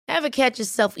Ever catch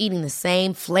yourself eating the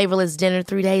same flavorless dinner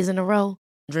 3 days in a row?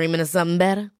 Dreaming of something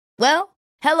better? Well,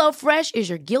 HelloFresh is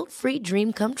your guilt-free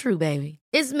dream come true, baby.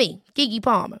 It's me, Keke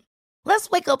Palmer. Let's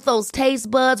wake up those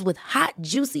taste buds with hot,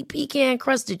 juicy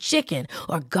pecan-crusted chicken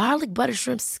or garlic butter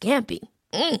shrimp scampi.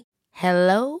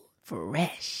 Hello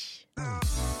Fresh.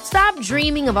 Stop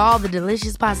dreaming of all the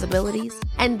delicious possibilities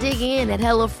and dig in at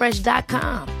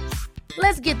HelloFresh.com.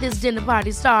 Let's get this dinner party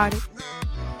started.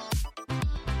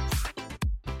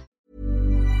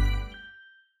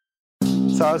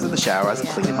 So I was in the shower, I was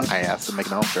cleaning my ass and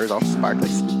making all sure it's all sparkly,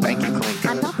 spanky clean.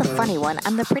 I'm not the funny one,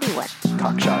 I'm the pretty one.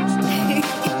 Cock shots.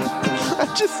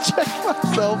 I just checked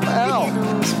myself out.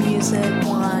 Candles, music,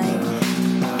 wine,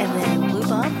 and then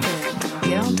lube up and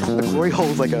get on top. The glory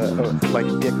hole's like a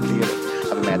dick theater.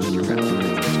 I've imagined your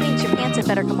family. Which means your pants had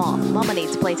better come off. Mama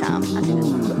needs playtime. I see this.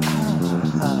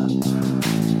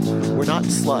 We're not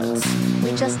sluts.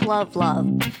 We just love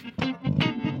love.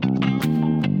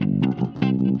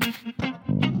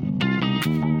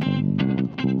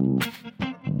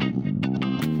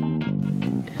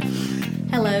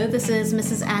 Hello, this is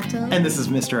Mrs. Atom. And this is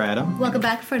Mr. Adam. Welcome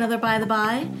back for another By the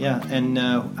By. Yeah, and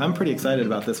I'm pretty excited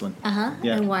about this one.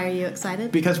 Yeah. And why are you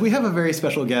excited? Because we have a very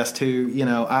special guest who,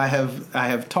 I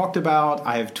have talked about,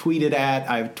 I have tweeted at,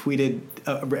 I've retweeted.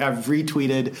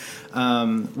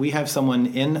 We have someone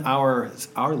in our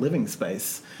living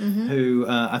space who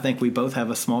I think we both have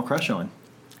a small crush on.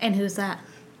 And who's that?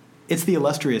 It's the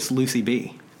illustrious Lucy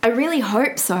B. I really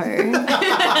hope so.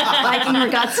 Like, in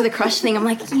regards to the crush thing, I'm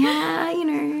like, yeah,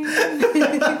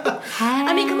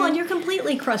 I mean, come on, you're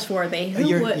completely crush-worthy.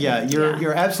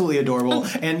 You're absolutely adorable.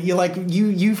 And you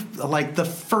the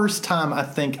first time I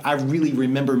think I really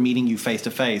remember meeting you face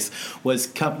to face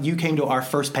was you came to our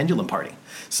first pendulum party.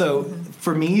 So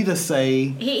for me to say...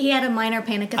 He had a minor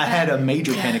panic attack. I had a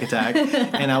major panic attack.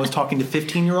 And I was talking to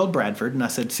 15-year-old Bradford, and I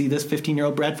said, see this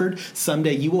 15-year-old Bradford?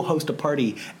 Someday you will host a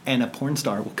party, and a porn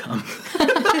star will come.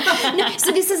 No,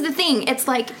 so this is the thing. It's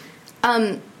like...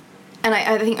 and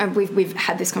I think we've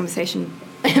had this conversation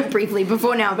briefly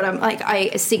before now, but I'm like,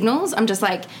 Signals, I'm just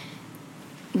like,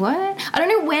 what? I don't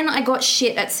know when I got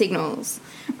shit at Signals.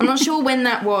 I'm not sure when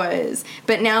that was,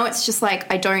 but now it's just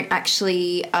like I don't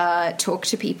actually talk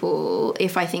to people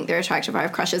if I think they're attractive. I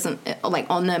have crushes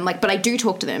on them, but I do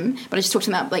talk to them, but I just talk to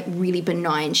them about like really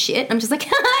benign shit. I'm just like,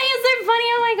 you're so funny,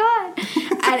 oh my God.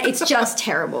 And it's just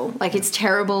terrible. Like, it's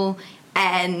terrible.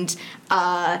 And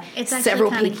it's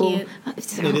several people. Cute.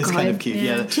 It is kind of cute,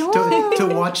 yeah.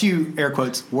 To watch you, air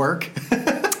quotes, work.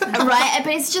 Right,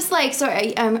 but it's just like, so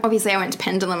obviously I went to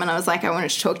Pendulum and I was like, I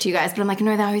wanted to talk to you guys, but I'm like,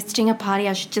 no, they're hosting a party,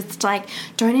 I should just like,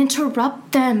 don't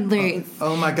interrupt them, Lou.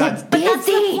 Oh my God. But that's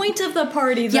the point of the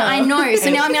party, though. Yeah, I know, so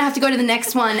now I'm going to have to go to the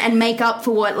next one and make up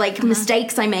for what, like,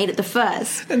 mistakes I made at the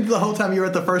first. And the whole time you were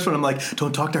at the first one, I'm like,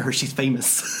 don't talk to her, she's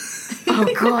famous. Oh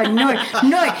God, no.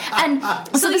 And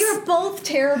so you're both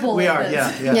terrible. We at are,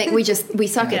 this. Yeah, we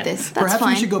suck at this. That's Perhaps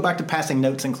fine. we should go back to passing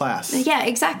notes in class. Yeah,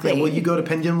 exactly. Yeah, will you go to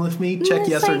Pendulum with me? Check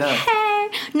yes or no. Hey.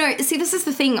 No, see, this is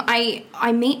the thing. I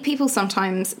meet people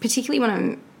sometimes, particularly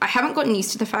when I haven't gotten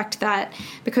used to the fact that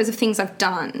because of things I've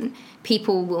done,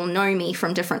 people will know me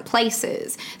from different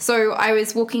places. So I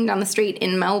was walking down the street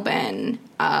in Melbourne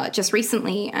just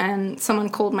recently, and someone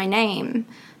called my name.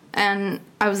 And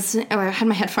I had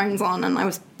my headphones on and I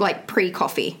was like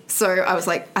pre-coffee. So I was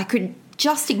like, I could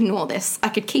just ignore this. I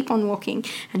could keep on walking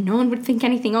and no one would think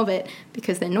anything of it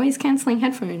because they're noise-cancelling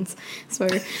headphones. So,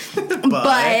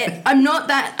 but I'm not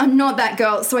that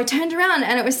girl. So I turned around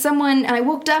and it was someone, and I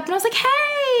walked up and I was like,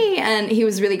 hey! And he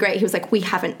was really great. He was like, we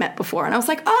haven't met before. And I was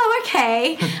like, oh,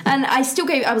 okay. And I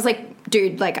was like,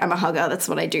 dude, like, I'm a hugger, that's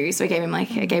what I do. So I gave him a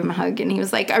hug, and he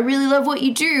was like, I really love what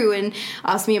you do, and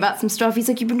asked me about some stuff. He's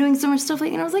like, you've been doing so much stuff,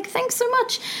 and I was like, thanks so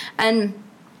much, and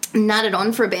natted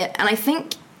on for a bit. And I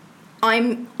think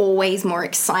I'm always more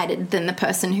excited than the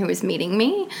person who is meeting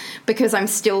me, because I'm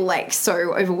still like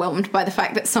so overwhelmed by the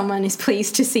fact that someone is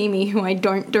pleased to see me who I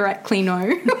don't directly know.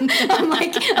 I'm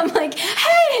like,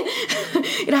 hey!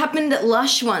 It happened at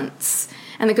Lush once,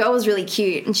 and the girl was really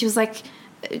cute, and she was like,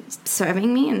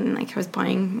 serving me, and like I was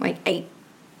buying like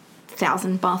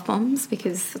 8,000 bath bombs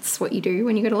because that's what you do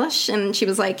when you go to Lush. And she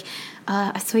was like,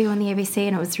 I saw you on the ABC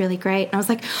and it was really great. And I was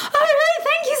like, oh really,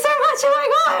 thank you so much, oh my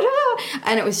God.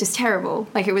 And it was just terrible.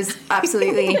 Like, it was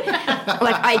absolutely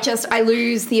like I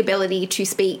lose the ability to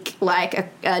speak like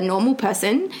a normal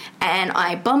person, and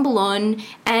I bumble on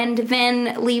and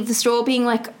then leave the store being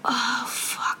like, oh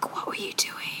fuck, what were you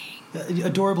doing?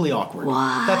 Adorably awkward.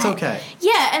 What? That's okay.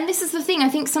 Yeah, and this is the thing. I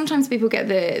think sometimes people get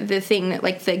the thing that,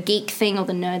 like, the geek thing or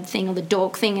the nerd thing or the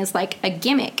dork thing is like a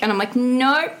gimmick. And I'm like,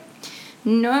 no,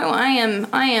 No, I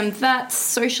am that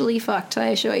socially fucked, I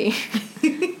assure you.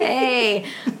 Hey.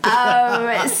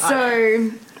 Yeah,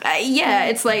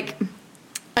 it's like,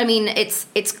 I mean,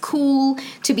 it's cool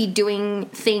to be doing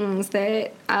things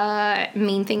that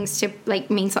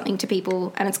mean something to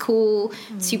people, and it's cool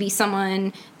to be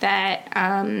someone that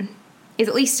is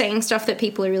at least saying stuff that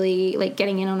people are really like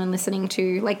getting in on and listening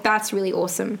to. Like, that's really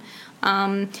awesome.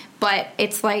 But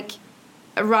it's like,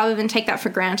 rather than take that for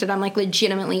granted, I'm like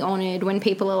legitimately honored when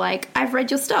people are like, I've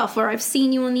read your stuff, or I've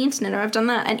seen you on the internet, or I've done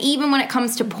that. And even when it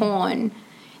comes to porn,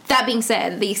 that being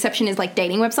said, the exception is like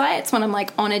dating websites, when I'm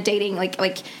like on a dating like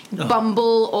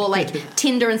Bumble or like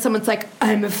Tinder, and someone's like,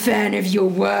 I'm a fan of your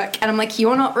work, and I'm like,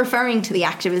 you're not referring to the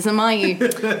activism, are you?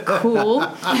 Cool.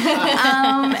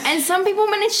 And some people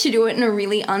manage to do it in a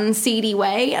really unseedy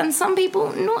way, and some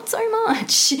people not so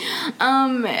much.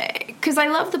 Because I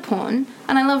love the porn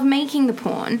and I love making the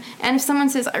porn, and if someone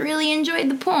says I really enjoyed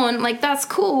the porn, like, that's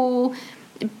cool.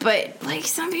 But, like,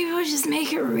 some people just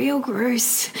make it real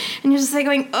gross. And you're just like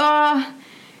going, oh,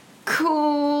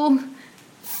 cool,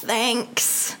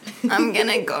 thanks, I'm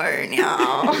gonna go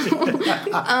now.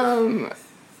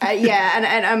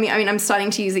 Yeah, and I mean, I'm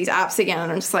starting to use these apps again,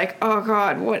 and I'm just like, oh,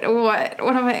 God, what am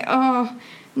I, oh,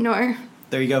 no.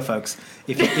 There you go, folks.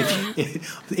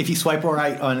 If you swipe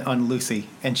right on Lucy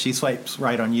and she swipes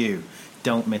right on you,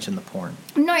 don't mention the porn.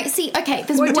 No, see, okay,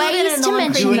 there's We're doing it ways in a to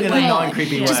mention Do it the in porn. a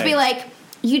non-creepy way. Just be like,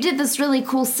 you did this really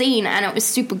cool scene and it was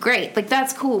super great. Like,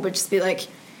 that's cool, but just be like,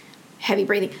 heavy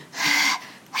breathing.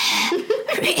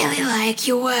 I really like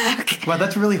your work. Well,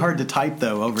 that's really hard to type,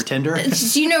 though, over Tinder.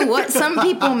 Do you know what? Some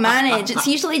people manage. It's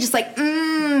usually just like,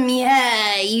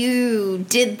 yeah, you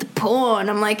did the porn.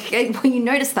 I'm like, well, you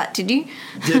noticed that, did you?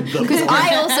 Because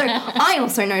I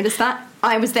also noticed that.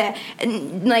 I was there.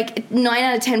 And like 9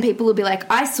 out of 10 people will be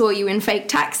like, I saw you in Fake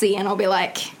Taxi. And I'll be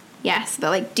like, yes. They're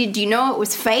like, did you know it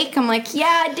was fake? I'm like,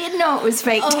 yeah, I did know it was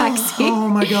Fake Taxi. Oh,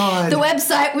 my God. The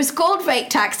website was called Fake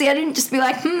Taxi. I didn't just be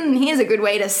like, here's a good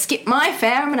way to skip my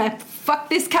fare. I'm going to fuck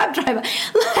this cab driver.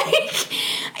 Like,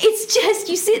 it's just,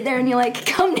 you sit there and you're like,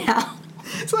 come now.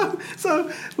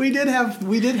 So we did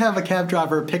have a cab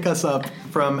driver pick us up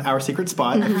from our secret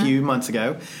spot a few months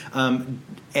ago.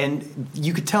 And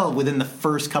you could tell within the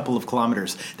first couple of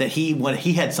kilometers that he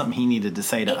had something he needed to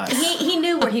say to us. He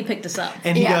knew where he picked us up.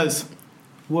 And he goes,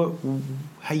 "What?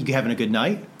 How you having a good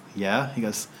night?" Yeah. He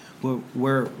goes, "Well,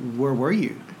 where were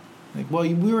you?" Like, well,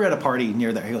 we were at a party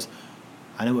near there. He goes,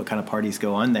 "I know what kind of parties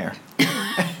go on there."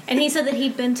 And he said that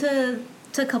he'd been to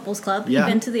Couples Club. Yeah.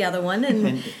 He'd been to the other one,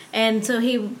 and so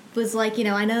he was like,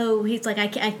 I know. He's like, I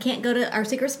can't go to our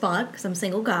secret spot because I'm a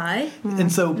single guy.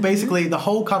 And so basically the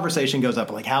whole conversation goes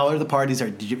up, like, how are the parties?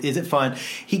 Is it fun?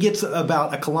 He gets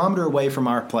about a kilometer away from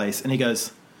our place, and he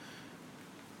goes,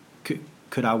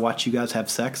 could I watch you guys have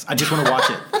sex? I just want to watch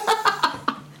it.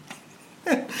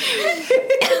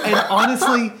 And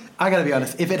honestly, I got to be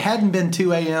honest, if it hadn't been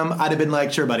 2 a.m., I'd have been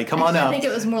like, sure, buddy, come on up. I think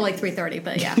it was more like 3:30,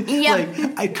 but yeah.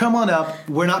 Yeah. Like, come on up.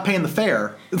 We're not paying the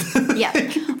fare. Yeah.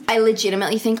 I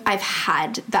legitimately think I've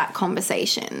had that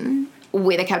conversation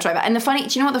with a cab driver. And do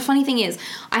you know what the funny thing is?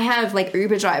 I have like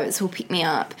Uber drivers who'll pick me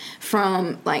up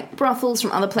from like brothels,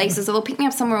 from other places, or they'll pick me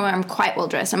up somewhere where I'm quite well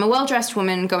dressed. I'm a well dressed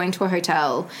woman going to a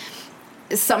hotel.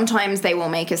 Sometimes they will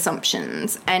make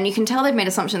assumptions, and you can tell they've made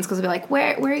assumptions because they'll be like,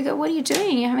 where you go? What are you doing?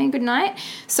 Are you having a good night?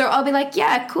 So I'll be like,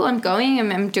 yeah, cool, I'm going,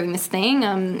 I'm doing this thing,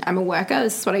 I'm a worker,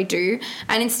 this is what I do.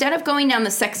 And instead of going down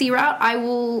the sexy route, I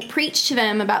will preach to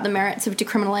them about the merits of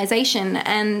decriminalization.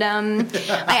 And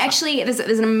I actually, there's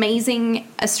an amazing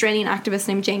Australian activist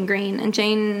named Jane Green, and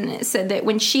Jane said that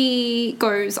when she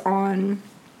goes on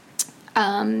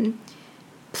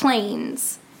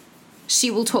planes, she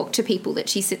will talk to people that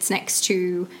she sits next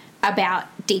to about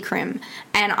decrim.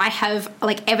 And I have,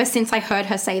 like, ever since I heard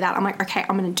her say that, I'm like, okay,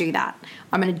 I'm going to do that.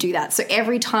 So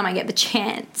every time I get the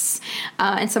chance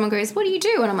and someone goes, what do you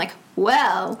do? And I'm like,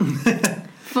 well,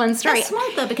 fun story. That's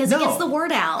smart, though, because it gets the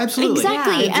word out. Absolutely.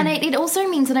 Exactly. Yeah. And it also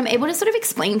means that I'm able to sort of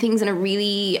explain things in a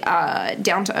really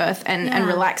down-to-earth and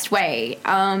relaxed way.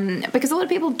 Because a lot of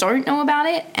people don't know about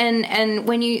it. And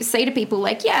when you say to people,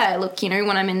 like, yeah, look,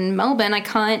 when I'm in Melbourne, I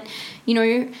can't,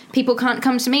 people can't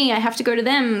come to me. I have to go to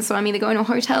them. So I'm either going to a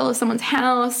hotel or someone's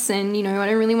house. And, I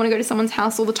don't really want to go to someone's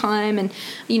house all the time. And,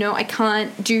 I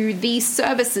can't do these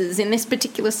services in this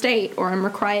particular state, or I'm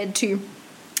required to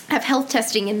have health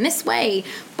testing in this way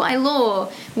by law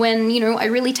when, I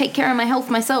really take care of my health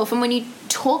myself. And when you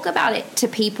talk about it to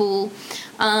people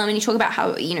and you talk about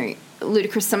how,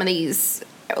 ludicrous some of these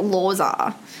laws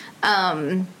are,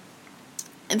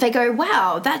 they go,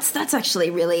 wow, that's actually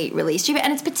really, really stupid.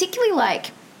 And it's particularly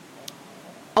like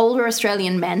older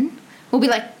Australian men will be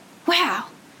like, wow,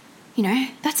 you know,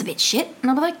 that's a bit shit. And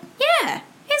I'll be like, yeah,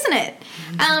 isn't it?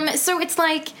 So it's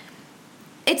like,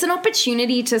 it's an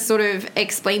opportunity to sort of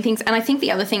explain things. And I think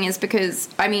the other thing is because,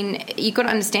 I mean, you got to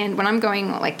understand when I'm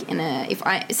going like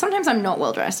sometimes I'm not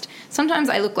well dressed. Sometimes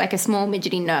I look like a small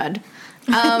midgety nerd.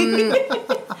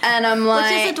 And I'm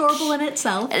like, which is adorable in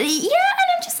itself. Yeah.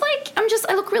 And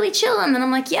I look really chill. And then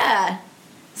I'm like, yeah.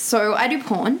 So I do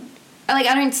porn. I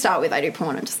don't start with I do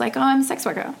porn. I'm just like, oh, I'm a sex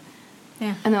worker.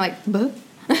 Yeah. And they're like, but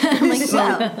I'm like,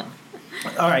 well.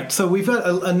 All right, so we've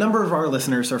got a number of our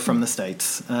listeners are from the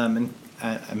States. And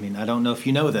I mean, I don't know if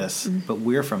you know this, but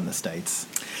we're from the States.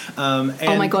 And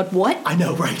oh my God, what? I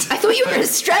know, right? I thought you were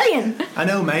Australian. I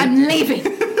know, mate. I'm leaving.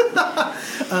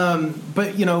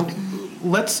 But, you know,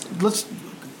 let's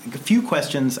a few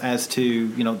questions as to,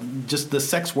 you know, just the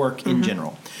sex work in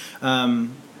general.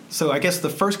 So I guess the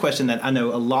first question that I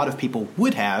know a lot of people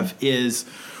would have is,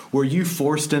 were you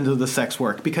forced into the sex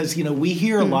work? Because, you know, we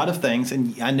hear a lot of things,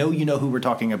 and I know you know who we're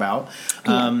talking about,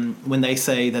 when they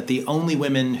say that the only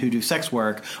women who do sex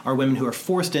work are women who are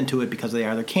forced into it because they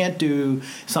either can't do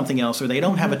something else or they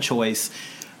don't have a choice.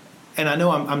 And I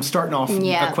know I'm starting off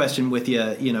a question with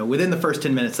you know, within the first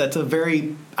 10 minutes. That's a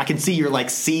very, I can see you're like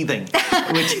seething. No,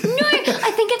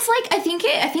 I think it's like, I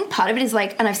think part of it is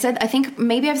like, and I think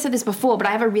maybe I've said this before, but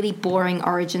I have a really boring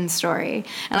origin story.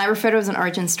 And I refer to it as an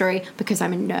origin story because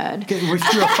I'm a nerd. You're a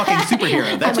fucking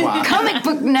superhero, that's why. I'm a comic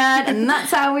book nerd, and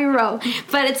that's how we roll.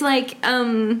 But it's like,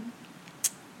 I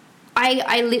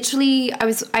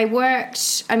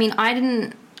worked, I mean, I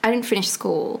didn't finish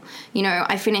school. You know,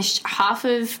 I finished half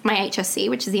of my HSC,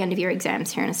 which is the end of year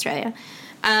exams here in Australia.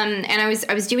 And I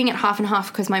was doing it half and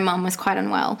half because my mum was quite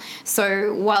unwell.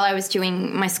 So while I was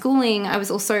doing my schooling, I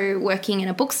was also working in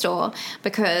a bookstore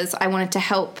because I wanted to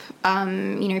help,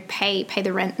 you know, pay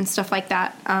the rent and stuff like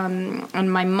that.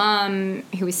 And my mum,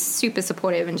 who is super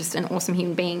supportive and just an awesome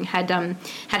human being, had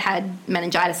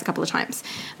meningitis a couple of times.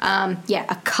 A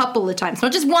couple of times,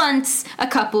 not just once, a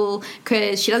couple,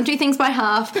 because she doesn't do things by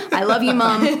half. I love you,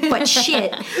 Mum, but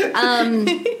shit.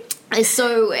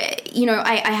 So, you know,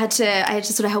 I had to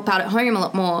sort of help out at home a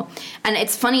lot more. And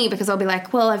it's funny because I'll be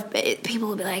like, well, people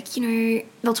will be like, you know,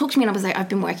 they'll talk to me and I was like, I've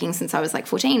been working since I was like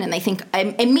 14. And I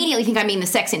immediately think I'm in the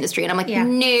sex industry. And I'm like,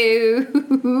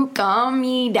 no, calm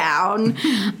me down.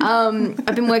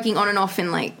 I've been working on and off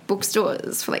in like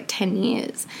bookstores for like 10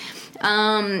 years.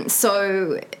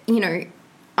 So, you know,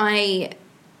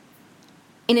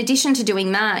 in addition to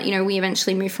doing that, you know, we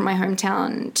eventually moved from my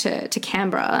hometown to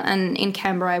Canberra, and in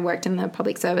Canberra I worked in the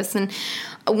public service. And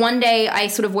one day I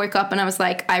sort of woke up and I was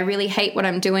like, I really hate what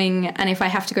I'm doing, and if I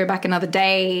have to go back another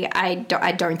day, I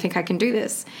don't think I can do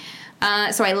this.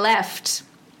 So I left,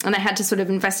 and I had to sort of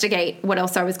investigate what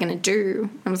else I was going to do.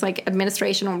 I was like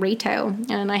administration or retail,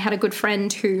 and I had a good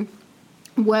friend who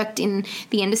worked in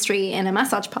the industry in a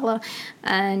massage parlor,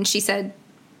 and she said,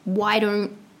 why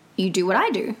don't you do what I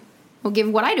do? Or give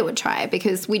what I do a try,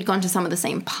 because we'd gone to some of the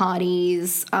same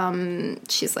parties.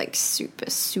 She's like super,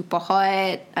 super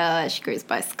hot. She goes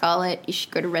by Scarlett. You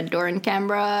should go to Red Door in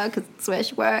Canberra because that's where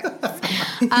she works.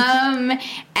 I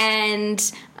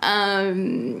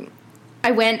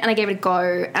went and I gave it a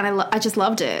go, and I just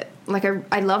loved it. Like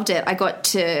I loved it. I got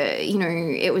to, you know,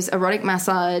 it was erotic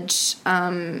massage.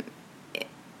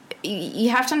 You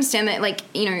have to understand that, like,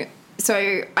 you know, so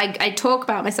I talk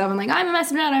about myself. I'm like, I'm a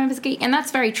massive nerd, I'm a massive geek. And that's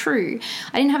very true.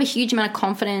 I didn't have a huge amount of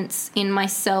confidence in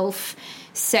myself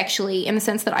sexually, in the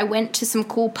sense that I went to some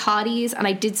cool parties and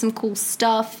I did some cool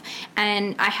stuff.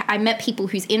 And I met people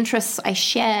whose interests I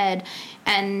shared.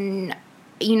 And,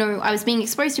 you know, I was being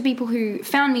exposed to people who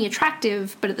found me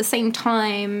attractive. But at the same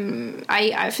time,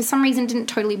 I for some reason didn't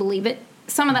totally believe it.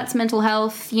 Some of that's mental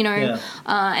health, you know,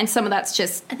 and some of that's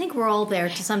just... I think we're all there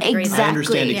to some degree. Exactly. I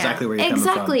understand exactly where you're coming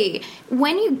from. Exactly.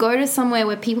 When you go to somewhere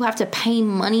where people have to pay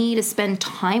money to spend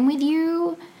time with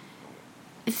you,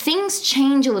 things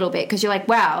change a little bit, because you're like,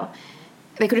 wow,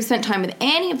 they could have spent time with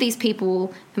any of these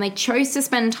people and they chose to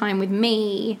spend time with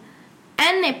me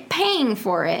and they're paying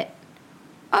for it.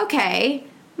 Okay,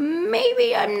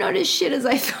 maybe I'm not as shit as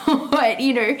I thought,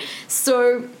 you know.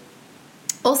 So...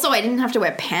 Also, I didn't have to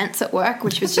wear pants at work,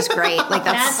 which was just great. Like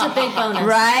that's a big bonus,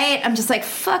 right? I'm just like,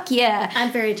 fuck yeah.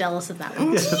 I'm very jealous of that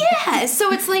one. Yeah,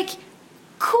 so it's like,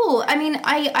 cool. I mean,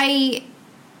 I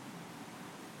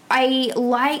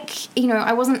like, you know,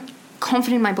 I wasn't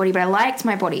confident in my body, but I liked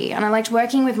my body, and I liked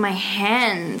working with my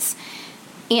hands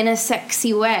in a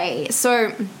sexy way.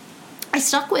 So I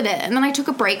stuck with it, and then I took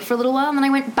a break for a little while, and then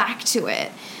I went back to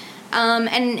it.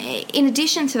 And in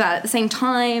addition to that, at the same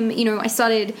time, you know, I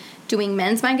started doing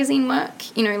men's magazine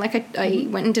work. You know, like I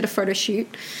went and did a photo shoot,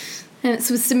 and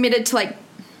it was submitted to like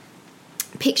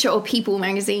Picture or People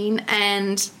magazine,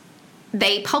 and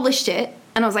they published it,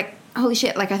 and I was like, holy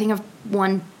shit, like I think I've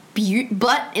won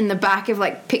butt in the back of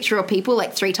like Picture or People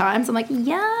like 3 times. I'm like,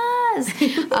 yes.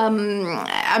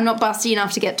 I'm not busty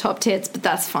enough to get top tits, but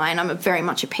that's fine. I'm very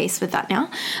much at peace with that now.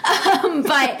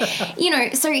 But, you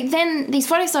know, so then these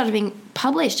photos started being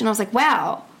published, and I was like,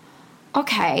 wow,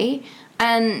 okay.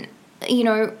 And, you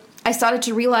know, I started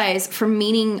to realize from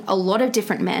meeting a lot of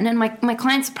different men, and my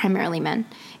clients are primarily men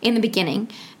in the beginning,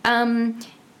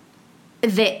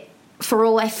 that for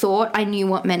all I thought I knew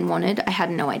what men wanted, I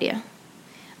had no idea.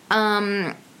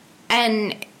 And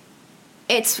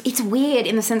it's weird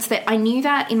in the sense that I knew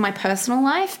that in my personal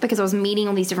life because I was meeting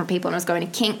all these different people, and I was going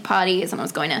to kink parties, and I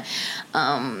was going to,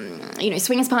 you know,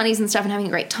 swingers parties and stuff, and having a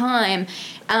great time.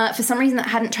 For some reason that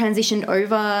hadn't transitioned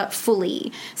over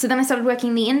fully. So then I started working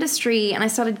in the industry, and I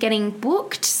started getting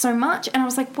booked so much, and I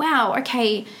was like, wow,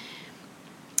 okay,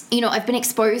 you know, I've been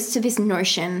exposed to this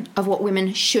notion of what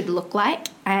women should look like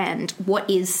and what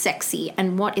is sexy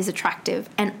and what is attractive.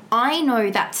 And I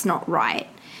know that's not right.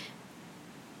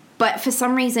 But for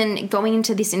some reason, going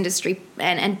into this industry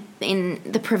and in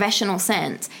the professional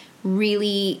sense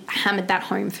really hammered that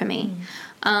home for me.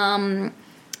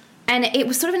 And it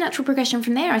was sort of a natural progression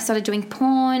from there. I started doing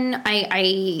porn.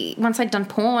 I once I'd done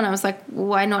porn, I was like,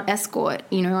 why not escort?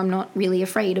 You know, I'm not really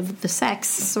afraid of the sex,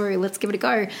 so let's give it a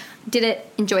go. Did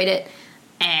it, enjoyed it,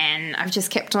 and I've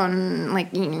just kept on,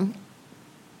 like, you know,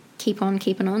 keep on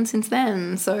keeping on since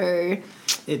then. So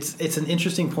it's an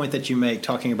interesting point that you make,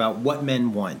 talking about what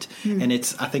men want, and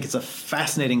I think it's a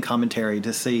fascinating commentary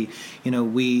to see. You know,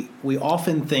 we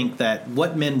often think that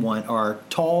what men want are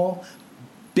tall,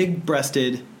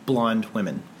 big-breasted, blonde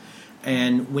women.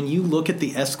 And when you look at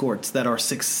the escorts that are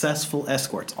successful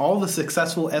escorts, all the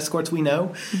successful escorts we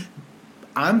know,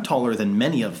 I'm taller than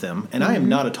many of them, and I am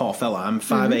not a tall fella. I'm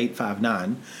 5'8",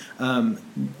 5'9".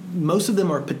 Most of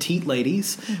them are petite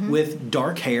ladies with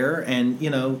dark hair and,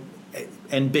 you know,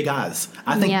 and big eyes.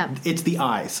 I think it's the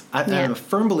eyes. I'm a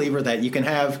firm believer that you can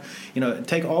have, you know,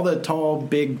 take all the tall,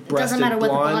 big-breasted blondes. It doesn't matter what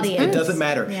the body is. It doesn't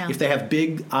matter. Yeah. If they have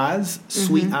big eyes,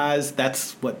 sweet eyes,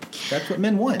 that's what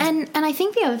men want. And I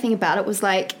think the other thing about it was,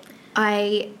 like,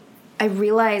 I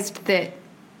realized that,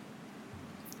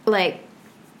 like,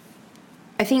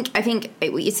 I think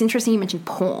it's interesting you mentioned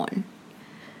porn.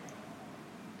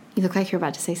 You look like you're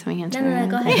about to say something. No,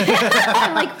 go ahead.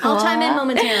 I'm like, I'll chime in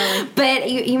momentarily. But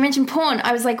you mentioned porn.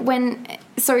 I was like,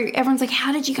 so everyone's like,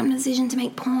 how did you come to the decision to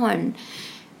make porn?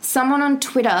 Someone on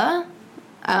Twitter,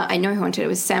 I know who on Twitter, it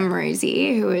was Sam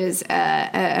Rosie, who is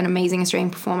an amazing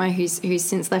Australian performer who's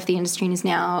since left the industry and is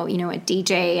now, you know, a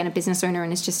DJ and a business owner,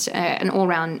 and is just an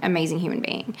all-round amazing human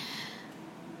being.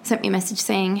 Sent me a message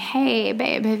saying, hey,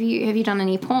 babe, have you done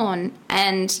any porn?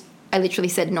 And I literally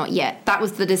said, not yet. That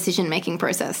was the decision-making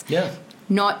process. Yeah.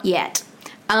 Not yet.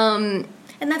 And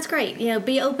that's great. You know,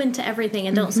 be open to everything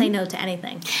and don't say no to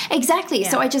anything. Exactly. Yeah.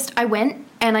 So I went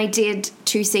and I did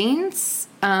 2 scenes,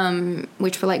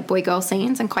 which were like boy-girl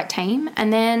scenes and quite tame.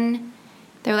 And then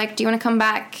they were like, do you want to come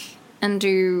back and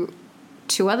do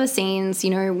 2 other scenes? You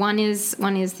know, one is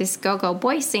this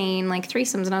girl-boy scene, like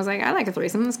threesomes. And I was like, I like a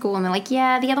threesome, that's cool. And they're like,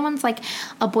 yeah, the other one's like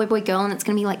a boy-girl, and it's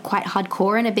going to be like quite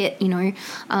hardcore and a bit, you know,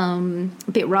 a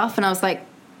bit rough. And I was like,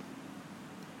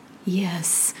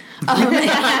 yes. This is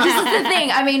the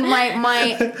thing. I mean,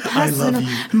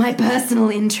 my personal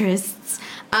interests.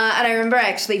 And I remember I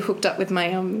actually hooked up with my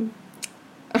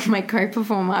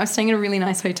co-performer. I was staying in a really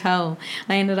nice hotel.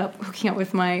 I ended up hooking up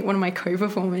with one of my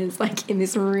co-performers, like, in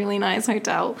this really nice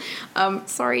hotel.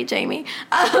 Sorry, Jamie.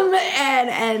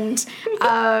 And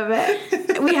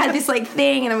we had this, like,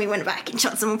 thing, and then we went back and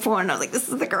shot some porn, and I was like, this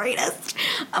is the greatest.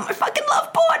 I fucking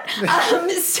love porn.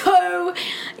 So,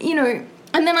 you know,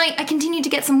 and then I continued to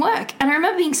get some work. And I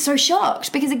remember being so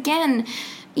shocked because, again,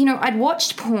 you know, I'd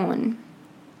watched porn.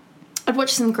 I'd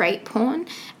watched some great porn,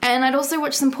 and I'd also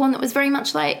watched some porn that was very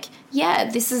much like, yeah,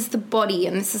 this is the body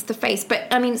and this is the face. But,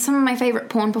 I mean, some of my favourite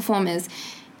porn performers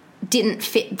didn't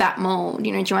fit that mould.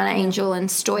 You know, Joanna Angel and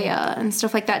Stoya and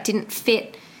stuff like that didn't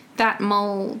fit that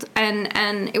mould.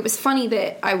 And it was funny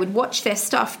that I would watch their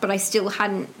stuff, but I still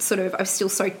hadn't I was still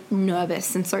so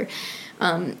nervous and so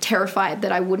terrified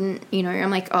that I wouldn't, you know, I'm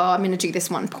like, oh, I'm going to do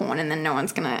this one porn and then no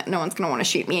one's going to want to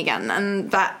shoot me again. And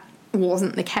that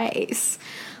wasn't the case.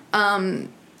 And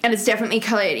it's definitely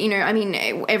coloured, you know, I mean,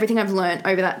 everything I've learned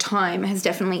over that time has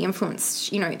definitely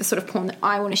influenced, you know, the sort of porn that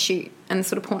I want to shoot and the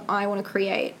sort of porn I want to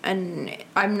create. And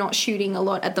I'm not shooting a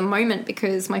lot at the moment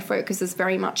because my focus is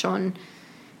very much on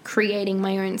creating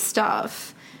my own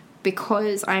stuff,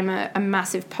 because I'm a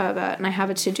massive pervert and I have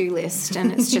a to-do list,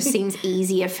 and it just seems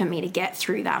easier for me to get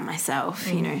through that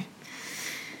myself, you know.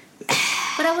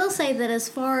 But I will say that as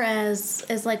far as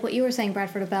like what you were saying,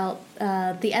 Bradford, about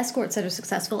the escorts that are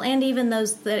successful, and even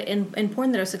those that in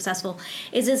porn that are successful,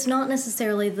 is it's not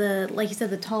necessarily the, like you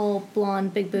said, the tall,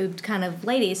 blonde, big boobed kind of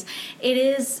ladies. It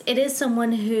is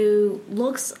someone who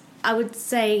looks, I would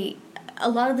say, a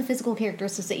lot of the physical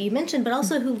characteristics that you mentioned, but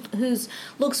also who's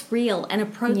looks real and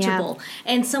approachable,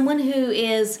 and someone who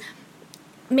is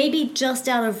maybe just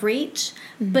out of reach,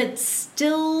 but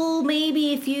still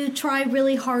maybe if you try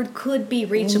really hard could be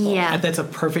reachable. Yeah. I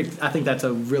think that's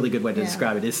a really good way to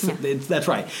describe it. That's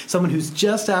right. Someone who's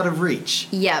just out of reach.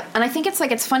 Yeah. And I think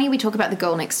it's funny we talk about the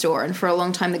girl next door, and for a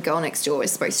long time the girl next door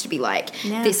was supposed to be like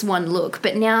this one look.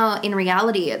 But now in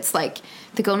reality it's like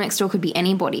the girl next door could be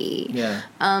anybody. Yeah.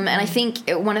 And I think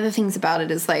one of the things about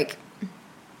it is like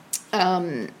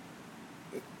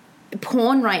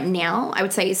porn right now, I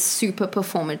would say, is super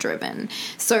performer driven.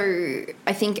 So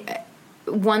I think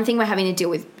one thing we're having to deal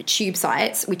with tube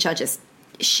sites, which are just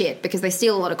shit because they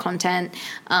steal a lot of content.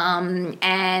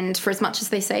 And for as much as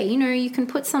they say, you can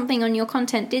put something on your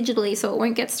content digitally so it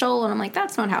won't get stolen, I'm like,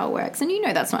 that's not how it works. And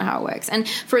that's not how it works. And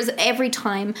every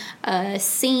time a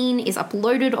scene is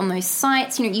uploaded on those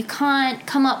sites, you can't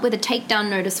come up with a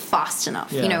takedown notice fast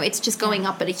enough. Yeah. It's just going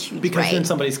up at a huge because rate. then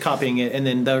somebody's copying it and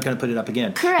then they're going to put it up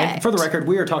again. Correct. And for the record,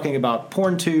 we are talking about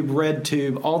PornTube,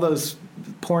 RedTube, all those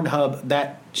Pornhub,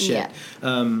 that shit.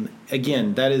 Yeah.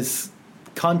 Again, that is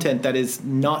content that is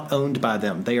not owned by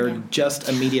them. They are just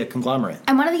a media conglomerate.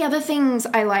 And one of the other things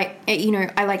I like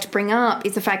to bring up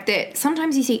is the fact that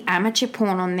sometimes you see amateur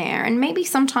porn on there, and maybe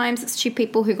sometimes it's two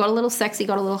people who got a little sexy,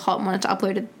 got a little hot, and wanted to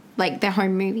upload it, like their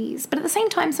home movies. But at the same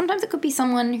time, sometimes it could be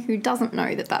someone who doesn't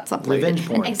know that that's uploaded. Revenge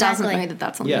porn. And doesn't know that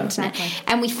that's on the internet. Exactly.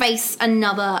 And we face an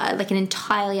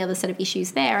entirely other set of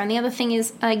issues there. And the other thing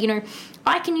is,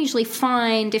 I can usually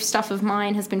find if stuff of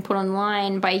mine has been put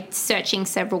online by searching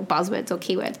several buzzwords or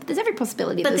keywords. But there's every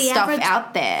possibility there's stuff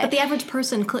out there. But the average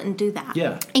person couldn't do that.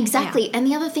 Yeah. Exactly. Yeah. And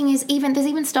the other thing is there's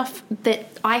even stuff that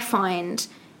I find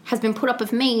has been put up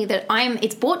of me that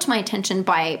it's brought to my attention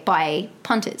by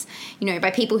punters,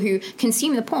 by people who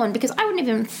consume the porn, because I wouldn't have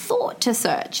even thought to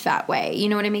search that way, you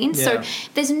know what I mean? Yeah. So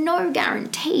there's no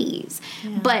guarantees.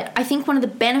 Yeah. But I think one of the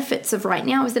benefits of right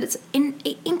now is that it's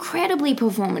incredibly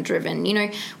performer driven.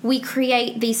 We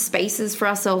create these spaces for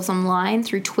ourselves online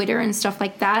through Twitter and stuff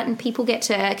like that, and people get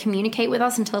to communicate with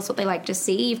us and tell us what they like to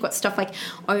see. You've got stuff like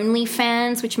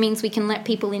OnlyFans, which means we can let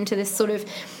people into this sort of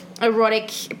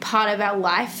erotic part of our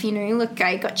life. Look,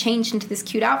 I got changed into this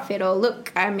cute outfit, or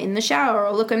look, I'm in the shower,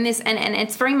 or look, I'm this, and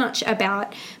it's very much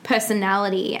about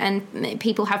personality, and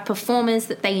people have performers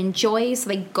that they enjoy, so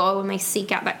they go and they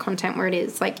seek out that content where it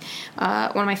is. Like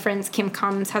one of my friends, Kim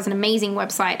Combs, has an amazing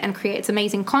website and creates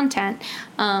amazing content,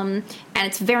 and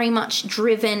it's very much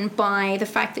driven by the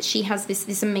fact that she has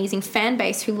this amazing fan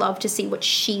base who love to see what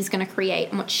she's going to create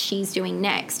and what she's doing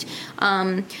next.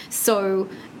 So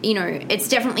it's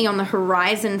definitely on the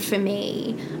horizon for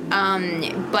me,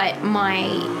 but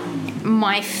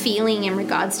my feeling in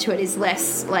regards to it is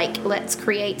less like, let's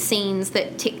create scenes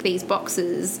that tick these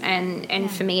boxes, and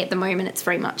for me at the moment it's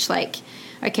very much like,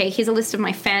 okay, here's a list of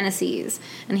my fantasies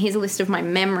and here's a list of my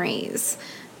memories,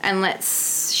 and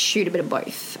let's shoot a bit of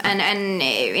both. And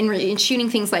in shooting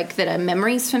things like that are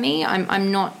memories for me,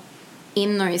 I'm not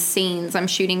in those scenes. I'm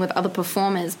shooting with other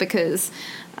performers because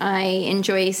I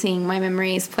enjoy seeing my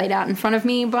memories played out in front of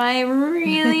me by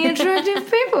really attractive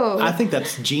people. I think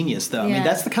that's genius, though. I mean,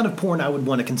 that's the kind of porn I would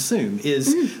want to consume,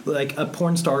 is like a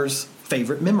porn star's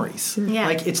favorite memories. Yeah.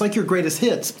 Like, it's like your greatest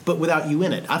hits, but without you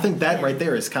in it. I think that right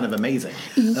there is kind of amazing.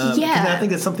 And I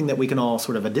think that's something that we can all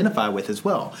sort of identify with as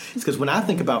well. It's because when I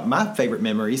think about my favorite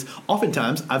memories,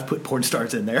 oftentimes I've put porn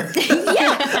stars in there.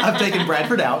 I've taken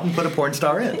Bradford out and put a porn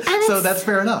star in. So that's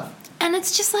fair enough. And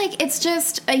it's just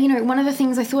one of the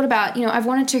things I thought about, I've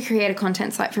wanted to create a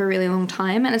content site for a really long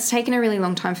time, and it's taken a really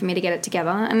long time for me to get it together,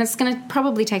 and it's going to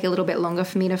probably take a little bit longer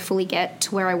for me to fully get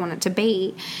to where I want it to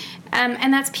be.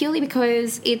 And that's purely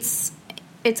because it's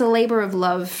a labor of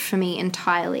love for me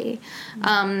entirely.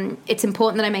 It's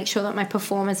important that I make sure that my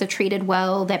performers are treated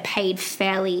well, they're paid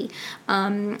fairly,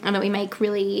 and that we make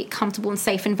really comfortable and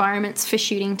safe environments for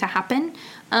shooting to happen.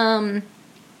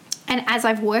 And as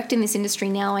I've worked in this industry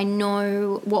now, I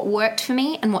know what worked for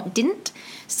me and what didn't.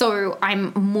 So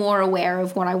I'm more aware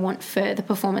of what I want for the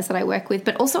performers that I work with.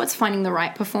 But also it's finding the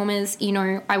right performers.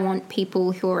 I want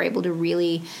people who are able to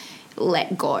really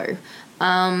let go.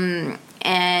 And,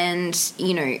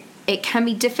 it can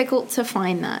be difficult to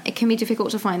find that.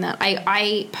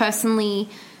 I personally,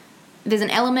 there's an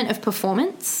element of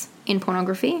performance in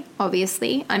pornography,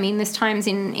 obviously. I mean, there's times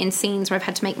in scenes where I've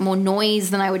had to make more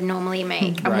noise than I would normally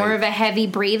make. I'm more Right. of a heavy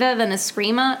breather than a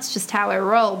screamer. It's just how I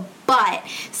roll. But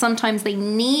sometimes they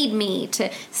need me to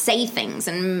say things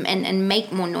and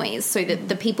make more noise so that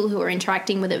the people who are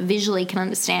interacting with it visually can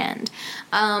understand.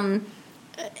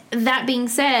 That being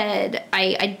said,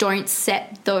 I don't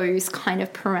set those kind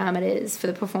of parameters for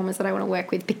the performers that I want to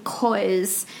work with,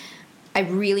 because I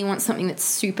really want something that's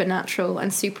super natural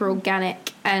and super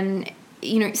organic. And,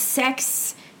 you know,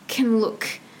 sex can look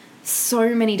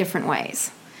so many different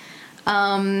ways.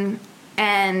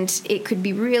 And it could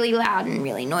be really loud and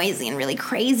really noisy and really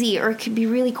crazy, or it could be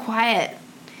really quiet.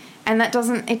 And it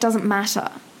doesn't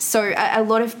matter. So a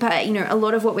lot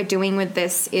of what we're doing with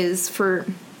this is for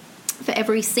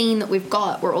every scene that we've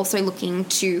got, we're also looking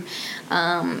to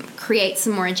create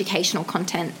some more educational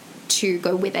content to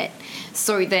go with it,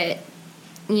 so that,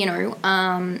 you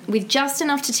know, with just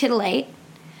enough to titillate,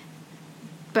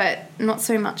 but not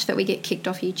so much that we get kicked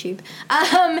off YouTube,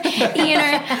 you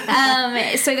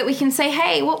know, so that we can say,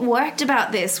 hey, what worked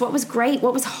about this? What was great?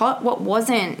 What was hot? What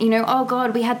wasn't? You know, oh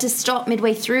God, we had to stop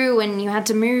midway through and you had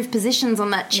to move positions on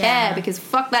that chair because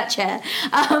fuck that chair.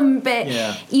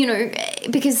 You know,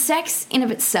 because sex in of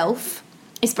itself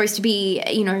is supposed to be,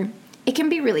 you know, it can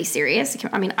be really serious.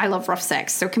 I mean, I love rough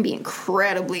sex, so it can be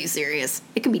incredibly serious.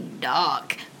 It can be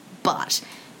dark, but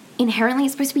inherently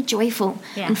it's supposed to be joyful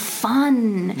and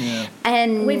fun.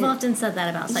 And We've often said that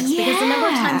about sex, because the number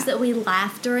of times that we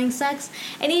laugh during sex,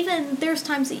 and even there's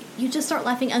times that you just start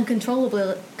laughing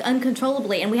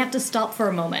uncontrollably, and we have to stop for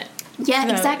a moment. Yeah,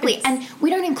 So exactly. And we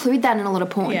don't include that in a lot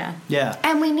of porn. Yeah.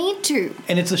 And we need to.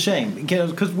 And it's a shame,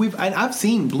 because I've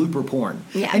seen blooper porn,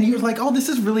 and you're like, oh, this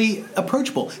is really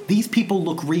approachable. These people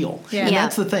look real, and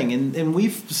that's the thing. And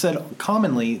we've said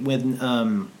commonly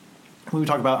when we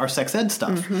talk about our sex ed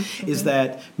stuff, is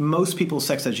that most people's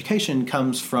sex education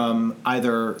comes from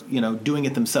either, you know, doing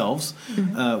it themselves,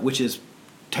 which is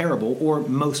terrible, or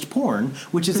most porn,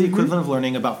 which is the equivalent of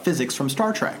learning about physics from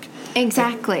Star Trek.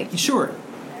 Exactly. Sure,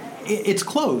 it's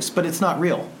close, but it's not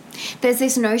real. There's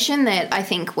this notion that I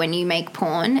think when you make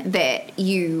porn that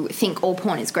you think all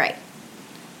porn is great.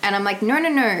 And I'm like,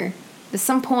 no. There's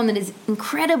some porn that is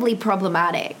incredibly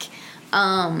problematic.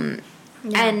 And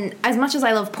as much as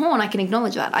I love porn, I can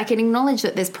acknowledge that. I can acknowledge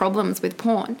that there's problems with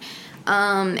porn.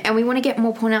 And we want to get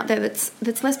more porn out there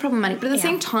that's less problematic. But at the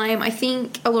same time, I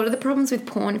think a lot of the problems with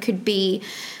porn could be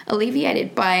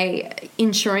alleviated by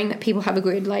ensuring that people have a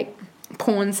good, like,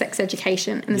 porn sex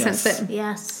education, in the sense that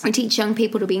I teach young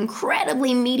people to be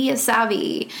incredibly media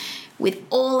savvy with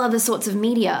all other sorts of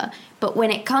media. But when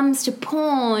it comes to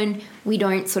porn, we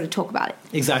don't sort of talk about it.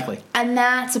 Exactly. And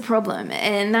that's a problem.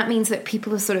 And that means that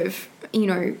people are sort of, you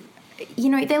know,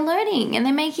 they're learning, and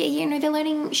they're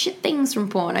learning shit things from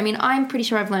porn. I mean, I'm pretty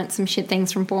sure I've learned some shit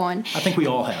things from porn. I think we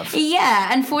all have. Yeah.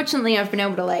 Unfortunately, I've been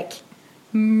able to, like,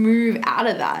 move out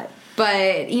of that.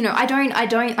 But, you know,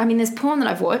 I mean, there's porn that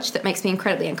I've watched that makes me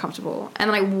incredibly uncomfortable. And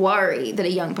then I worry that a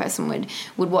young person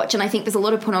would watch. And I think there's a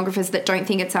lot of pornographers that don't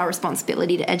think it's our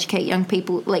responsibility to educate young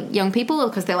people,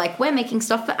 because they're like, we're making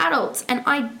stuff for adults. And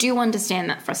I do understand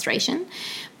that frustration.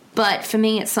 But for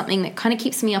me, it's something that kind of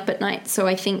keeps me up at night. So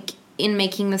I think in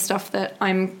making the stuff that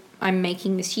I'm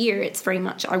making this year, it's very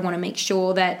much, I want to make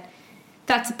sure that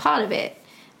that's a part of it.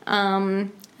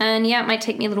 And yeah, it might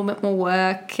take me a little bit more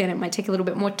work, and it might take a little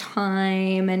bit more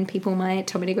time, and people might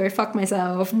tell me to go fuck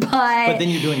myself. But then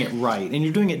you're doing it right, and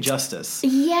you're doing it justice.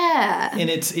 Yeah. And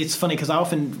it's funny because I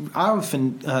often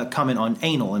comment on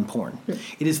anal in porn.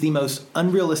 It is the most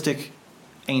unrealistic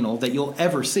anal that you'll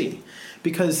ever see,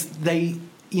 because they,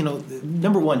 you know,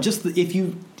 number one, if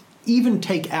you even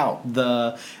take out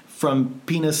from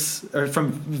penis or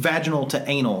from vaginal to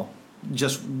anal,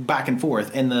 just back and forth,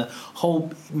 and the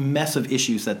whole mess of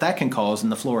issues that can cause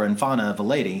in the flora and fauna of a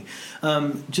lady,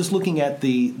 just looking at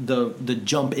the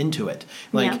jump into it,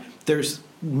 like there's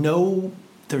no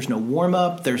warm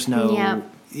up, there's no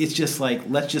it's just like,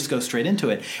 let's just go straight into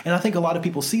it. And I think a lot of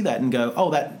people see that and go, oh,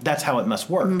 that's how it must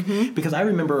work. Because I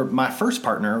remember my first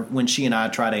partner, when she and I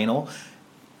tried anal,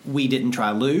 we didn't try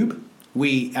lube.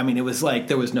 It was like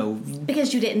there was no...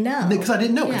 Because you didn't know. Because I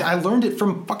didn't know. Yeah. I learned it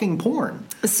from fucking porn.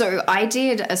 So I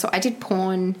did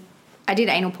porn. I did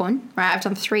anal porn, right? I've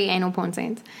done 3 anal porn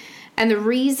scenes. And the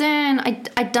reason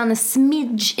I'd done a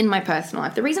smidge in my personal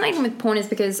life. The reason I did with porn is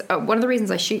because... one of the reasons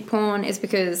I shoot porn is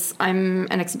because I'm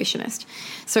an exhibitionist.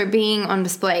 So being on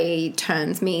display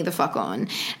turns me the fuck on.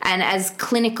 And as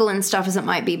clinical and stuff as it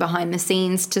might be behind the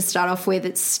scenes to start off with,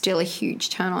 it's still a huge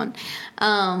turn on.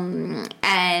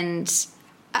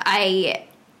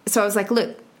 So I was like,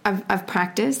 look, I've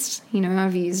practiced. You know,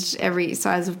 I've used every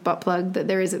size of butt plug that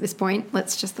there is at this point.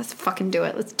 Let's fucking do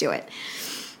it. Let's do it.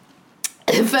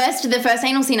 The first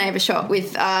anal scene I ever shot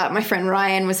with my friend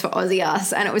Ryan was for Aussie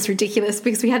Ass, and it was ridiculous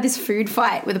because we had this food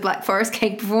fight with a Black Forest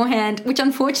cake beforehand, which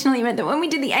unfortunately meant that when we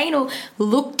did the anal,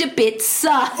 looked a bit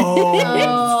sus. Oh.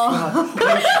 I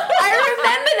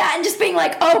remember that and just being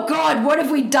like, oh God, what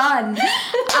have we done?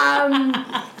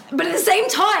 But at the same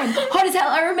time, hot as hell.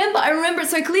 I remember it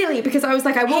so clearly because I was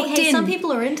like, I walked in. Some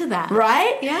people are into that.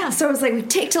 Right? Yeah. So I was like, we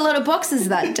ticked a lot of boxes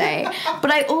that day.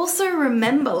 But I also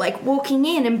remember like walking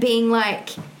in and being like,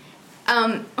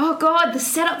 oh God, the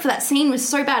setup for that scene was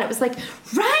so bad. It was like,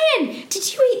 Ryan,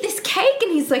 did you eat this cake?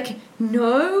 And he's like,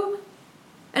 no.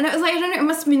 And I was like, I don't know, it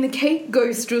must have been the cake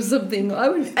ghost or something.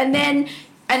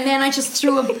 And then I just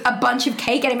threw a bunch of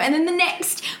cake at him. And then the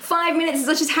next 5 minutes I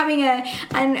was just having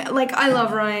I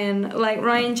love Ryan. Like,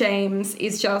 Ryan James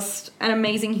is just an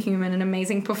amazing human, an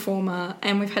amazing performer.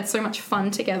 And we've had so much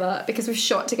fun together because we've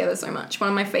shot together so much. One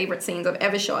of my favourite scenes I've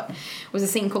ever shot was a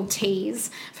scene called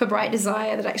Tease for Bright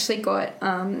Desire that actually got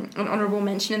an honourable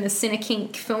mention in the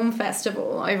Cinekink Film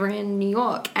Festival over in New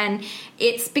York. And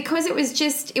it's because it was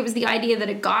the idea that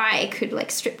a guy could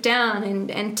like strip down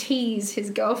and tease his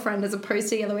girlfriend as opposed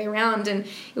to the other way around. And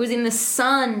it was in the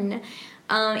sun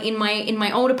in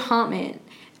my old apartment,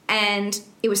 and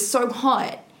it was so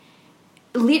hot.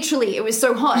 Literally, it was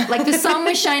so hot. Like, the sun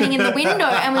was shining in the window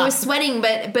and we were sweating,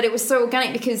 but it was so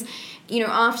organic because, you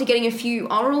know, after getting a few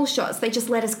oral shots, they just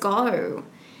let us go.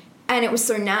 And it was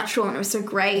so natural and it was so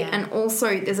great. Yeah. And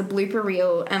also there's a blooper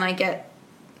reel and I get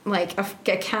like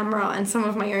a camera and some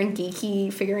of my own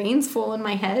geeky figurines fall on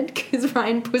my head because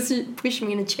Ryan pushed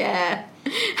me in a chair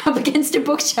up against a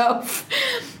bookshelf.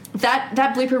 That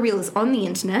blooper reel is on the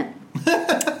internet.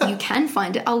 You can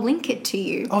find it. I'll link it to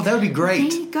you. Oh, that would be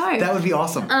great. There you go. That would be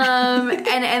awesome.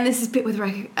 And this is a bit with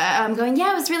I'm going,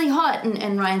 yeah, it was really hot,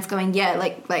 and Ryan's going, yeah,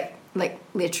 like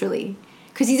literally,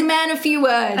 because he's a man of few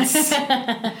words.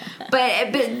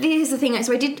 but here's the thing.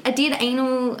 So I did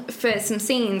anal for some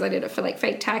scenes. I did it for like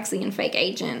Fake Taxi and Fake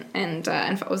Agent and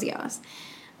for Aussie Ass,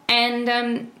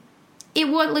 and it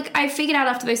was like I figured out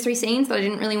after those 3 scenes that I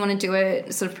didn't really want to do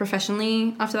it sort of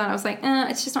professionally. After that, I was like,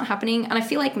 it's just not happening. And I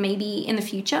feel like maybe in the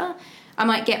future I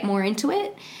might get more into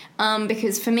it,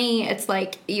 because for me it's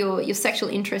like your sexual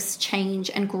interests change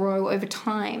and grow over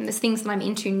time. There's things that I'm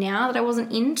into now that I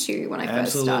wasn't into when I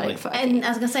first started fucking. And I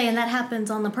was gonna say, and that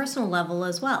happens on the personal level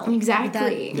as well.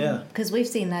 Exactly. Yeah. Because we've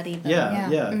seen that even. Yeah.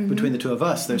 Mm-hmm. Between the two of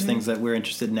us, there's things that we're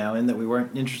interested now in that we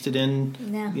weren't interested in,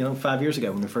 5 years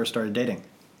ago when we first started dating.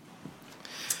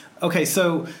 Okay,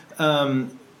 so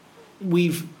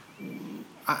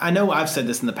I know I've said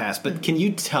this in the past, but can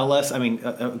you tell us, I mean,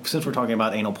 since we're talking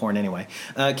about anal porn anyway,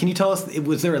 can you tell us,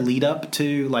 was there a lead up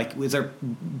to, like, was there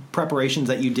preparations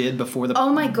that you did before the...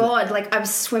 Oh my God, like, I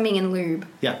was swimming in lube.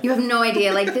 Yeah. You have no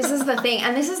idea. Like, this is the thing,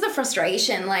 and this is the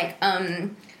frustration. Like,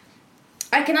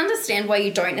 I can understand why you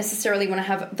don't necessarily want to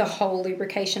have the whole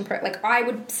lubrication like, I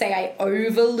would say I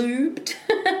over-lubed.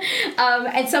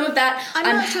 And some of that...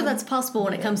 I'm not sure that's possible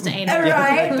when it comes to anal.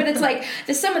 Right? But it's like,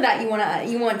 there's some of that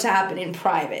you want to happen in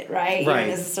private, right? You Right. don't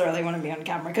necessarily want to be on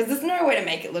camera, because there's no way to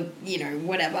make it look,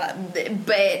 whatever.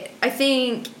 But I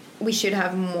think we should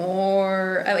have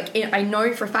more... Like, I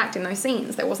know for a fact in those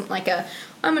scenes, there wasn't like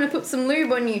I'm going to put some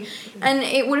lube on you. And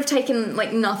it would have taken,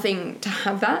 like, nothing to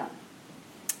have that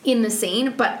in the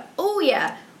scene, but oh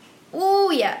yeah.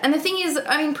 And the thing is,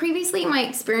 I mean, previously my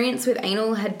experience with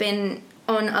anal had been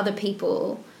on other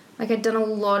people. Like, I'd done a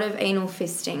lot of anal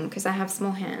fisting because I have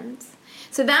small hands,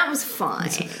 so that was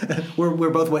fine. We're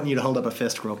both wanting you to hold up a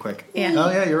fist real quick. Yeah. Oh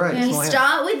yeah, you're right. You Small hand.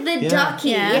 start with the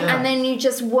ducky, and then you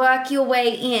just work your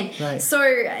way in. Right. So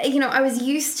I was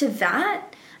used to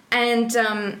that, and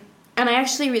I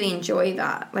actually really enjoy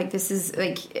that. Like, this is,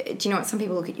 like, do you know what? Some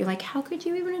people look at you like, how could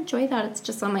you even enjoy that? It's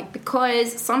just, I'm like,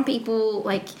 because some people,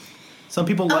 like... Some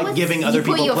people like giving other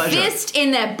people pleasure. You put your fist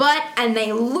in their butt and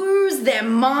they lose their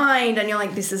mind, and you're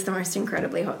like, this is the most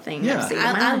incredibly hot thing I've seen in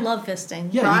my I life. love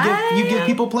fisting. Yeah, Right? you give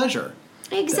people pleasure.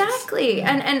 Exactly.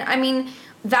 And I mean,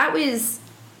 that was...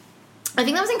 I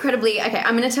think that was incredibly... Okay,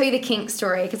 I'm going to tell you the kink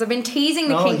story, because I've been teasing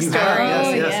the kink story.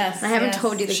 Yes. I haven't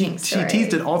told you the kink story. She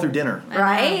teased it all through dinner.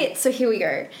 Right? So here we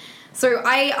go. So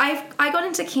I got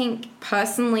into kink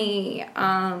personally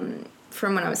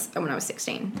from when I was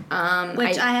 16.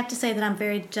 Which I have to say that I'm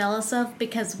very jealous of,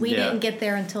 because we didn't get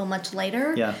there until much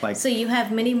later. Yeah, like... So you have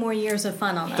many more years of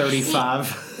fun on us.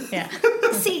 35. Yeah.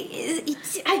 See,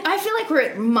 I feel like we're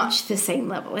at much the same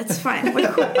level. It's fine.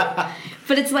 We're cool.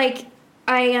 But it's like...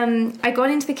 I got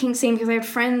into the kink scene because I had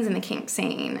friends in the kink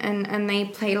scene, and they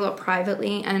played a lot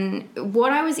privately, and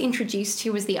what I was introduced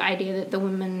to was the idea that the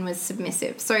woman was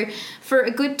submissive. So for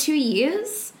a good 2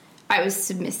 years, I was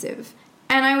submissive.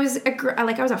 And I was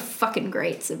a fucking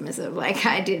great submissive. Like,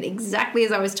 I did exactly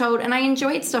as I was told, and I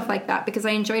enjoyed stuff like that because I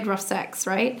enjoyed rough sex,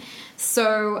 right?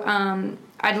 So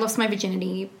I'd lost my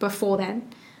virginity before then,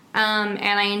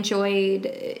 and I enjoyed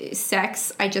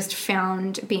sex. I just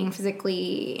found being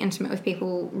physically intimate with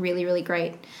people really, really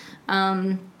great.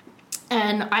 And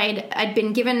I'd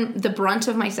been given the brunt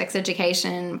of my sex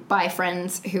education by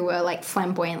friends who were like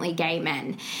flamboyantly gay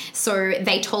men. So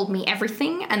they told me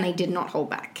everything and they did not hold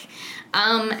back.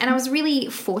 And I was really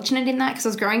fortunate in that because I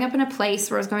was growing up in a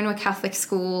place where I was going to a Catholic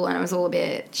school and it was all a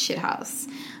bit shithouse.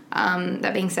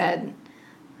 That being said,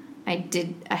 I've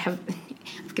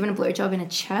given a blowjob in a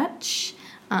church.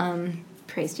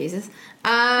 Praise Jesus.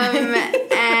 And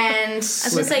I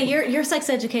was going to say, your sex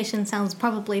education sounds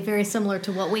probably very similar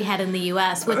to what we had in the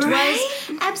U.S., which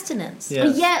was abstinence.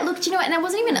 Yes. Yeah, look, do you know what? And it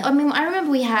wasn't even, I mean, I remember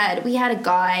we had a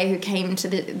guy who came to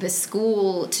the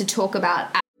school to talk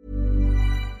about.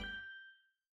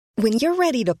 When you're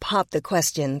ready to pop the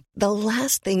question, the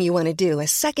last thing you want to do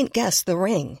is second-guess the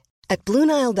ring. At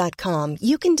BlueNile.com,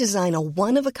 you can design a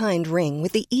one-of-a-kind ring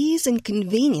with the ease and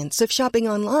convenience of shopping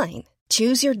online.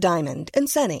 Choose your diamond and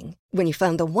setting. When you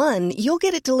find the one, you'll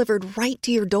get it delivered right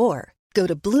to your door. Go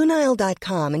to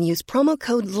BlueNile.com and use promo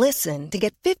code LISTEN to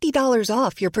get $50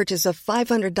 off your purchase of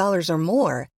 $500 or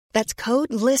more. That's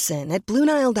code LISTEN at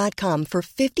BlueNile.com for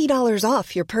 $50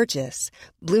 off your purchase.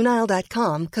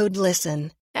 BlueNile.com, code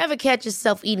LISTEN. Ever catch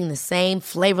yourself eating the same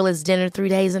flavorless dinner 3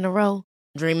 days in a row?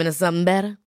 Dreaming of something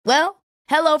better? Well,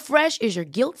 HelloFresh is your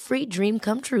guilt-free dream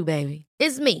come true, baby.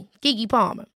 It's me, Keke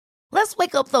Palmer. Let's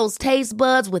wake up those taste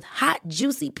buds with hot,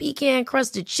 juicy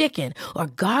pecan-crusted chicken or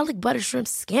garlic butter shrimp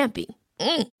scampi.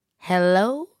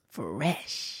 Hello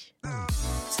Fresh.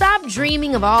 Stop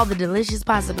dreaming of all the delicious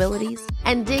possibilities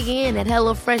and dig in at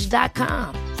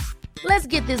HelloFresh.com. Let's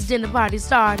get this dinner party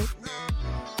started.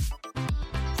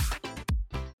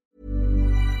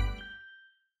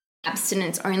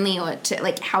 Abstinence only, or to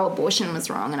like how abortion was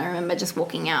wrong. And I remember just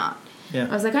walking out. Yeah.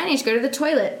 I was like, I need to go to the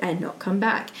toilet and not come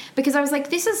back because I was like,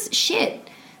 this is shit.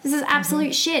 This is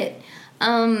absolute shit.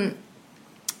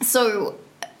 So,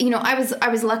 you know, I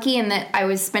was lucky in that I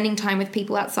was spending time with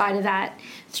people outside of that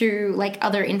through like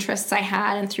other interests I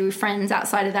had and through friends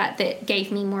outside of that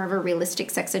gave me more of a realistic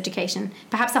sex education,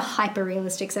 perhaps a hyper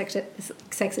realistic sex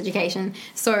education.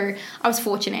 So I was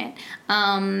fortunate. You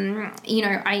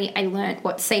know, I learned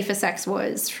what safer sex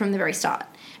was from the very start,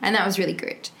 and that was really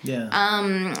good.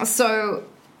 Yeah. So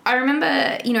I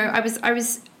remember, you know, I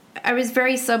was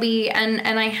very subby,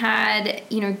 and I had,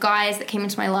 you know, guys that came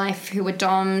into my life who were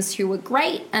doms who were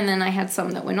great, and then I had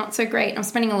some that were not so great. And I was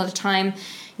spending a lot of time,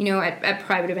 you know, at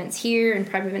private events here and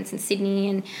private events in Sydney,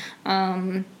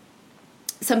 and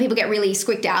some people get really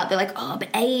squeaked out. They're like, oh, but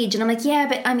age. And I'm like, yeah,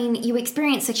 but I mean, you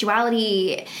experience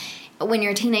sexuality when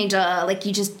you're a teenager, like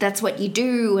that's what you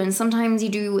do, and sometimes you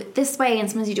do it this way and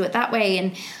sometimes you do it that way,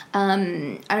 and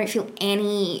I don't feel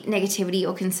any negativity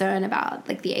or concern about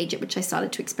like the age at which I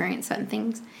started to experience certain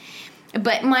things.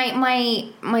 But my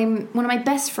one of my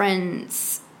best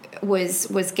friends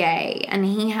was gay, and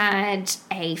he had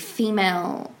a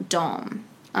female dom.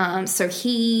 So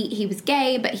he was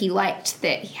gay, but he liked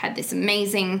that he had this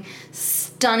amazing,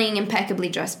 stunning, impeccably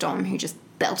dressed dom who just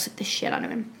belted the shit out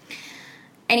of him.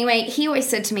 Anyway, he always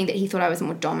said to me that he thought I was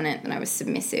more dominant than I was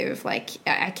submissive. Like,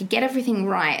 I could get everything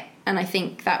right, and I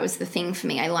think that was the thing for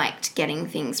me. I liked getting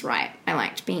things right. I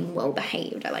liked being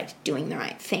well-behaved. I liked doing the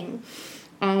right thing.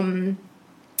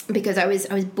 Because I was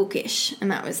bookish,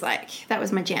 and that was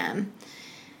my jam.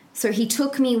 So he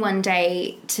took me one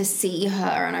day to see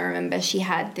her, and I remember she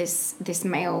had this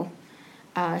male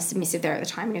submissive there at the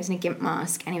time, and he was in a gimp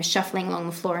mask, and he was shuffling along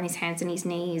the floor on his hands and his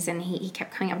knees, and he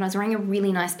kept coming up, and I was wearing a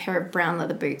really nice pair of brown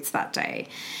leather boots that day,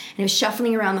 and he was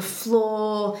shuffling around the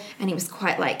floor, and he was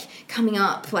quite like coming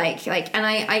up like and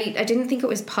I didn't think it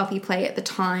was puppy play at the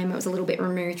time. It was a little bit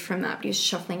removed from that, but he was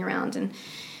shuffling around, and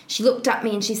she looked at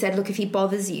me and she said, look, if he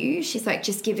bothers you, she's like,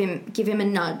 just give him a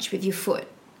nudge with your foot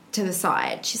to the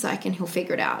side. She's like, and he'll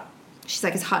figure it out. She's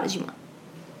like, as hard as you want.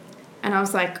 And I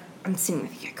was like, I'm sitting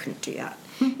with you, I couldn't do that.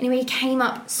 Anyway, he came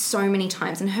up so many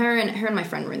times, and her and my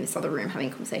friend were in this other room having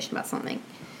a conversation about something.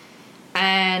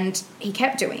 And he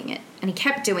kept doing it, and he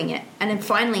kept doing it, and then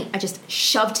finally I just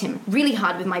shoved him really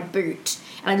hard with my boot,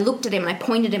 and I looked at him and I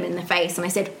pointed him in the face and I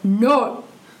said, no.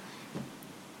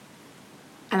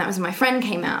 And that was when my friend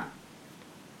came out,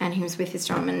 and he was with his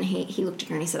drum, and he looked at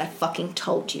her and he said, I fucking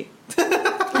told you.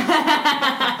 And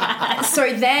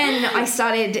So then I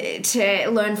started to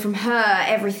learn from her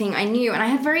everything I knew, and I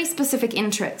had very specific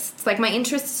interests. Like, my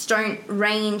interests don't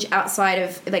range outside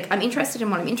of, like, I'm interested in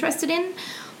what I'm interested in.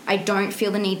 I don't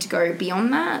feel the need to go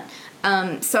beyond that.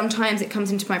 Sometimes it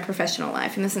comes into my professional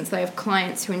life in the sense that I have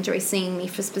clients who enjoy seeing me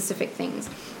for specific things.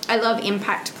 I love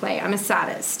impact play. I'm a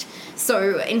sadist.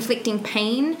 So inflicting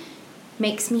pain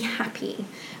makes me happy,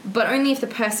 but only if the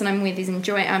person I'm with is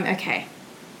enjoying. Okay.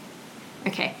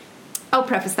 I'll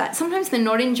preface that. Sometimes they're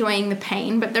not enjoying the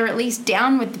pain, but they're at least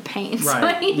down with the pain. So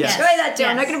Right. I enjoy Yes. that too.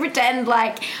 I'm not Yes. going to pretend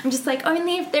like, I'm just like,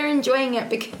 only if they're enjoying it,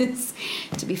 because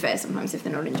to be fair, sometimes if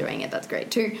they're not enjoying it, that's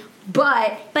great too.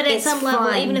 But But at it's some level,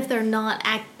 fine. even if they're not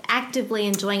actively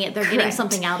enjoying it, they're getting Correct.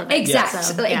 something out of it. Exactly,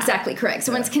 So, yeah. exactly correct.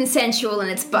 So when it's consensual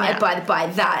and it's by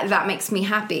that makes me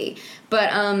happy.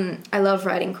 But I love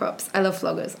riding crops. I love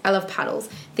floggers. I love paddles.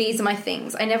 These are my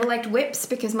things. I never liked whips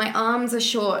because my arms are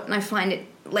short and I find it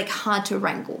like hard to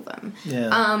wrangle them.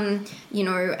 Yeah. You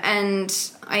know, and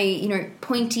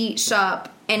pointy, sharp,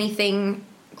 anything,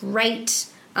 great.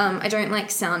 I don't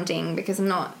like sounding because I'm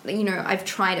not, I've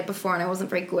tried it before and I wasn't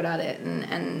very good at it.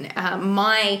 And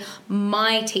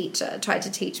my teacher tried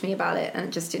to teach me about it and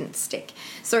it just didn't stick.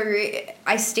 So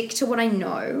I stick to what I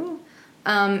know.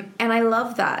 And I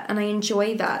love that and I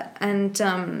enjoy that. And,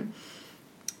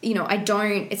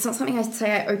 it's not something I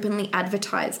say I openly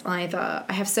advertise either.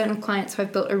 I have certain clients who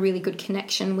I've built a really good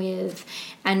connection with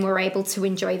and we're able to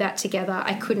enjoy that together.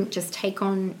 I couldn't just take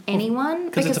on anyone.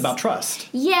 Because it's about trust.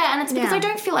 Yeah, and it's because Yeah. I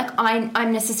don't feel like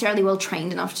I'm necessarily well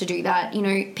trained enough to do that.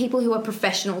 People who are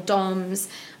professional DOMs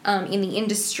in the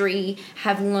industry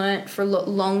have learnt for a lot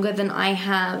longer than I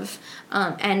have,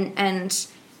 and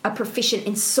are proficient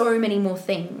in so many more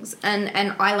things. And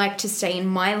I like to stay in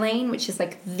my lane, which is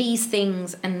like these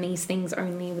things and these things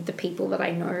only with the people that I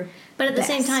know. But at the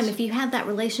same best. time, if you have that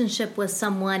relationship with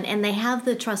someone and they have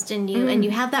the trust in you and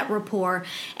you have that rapport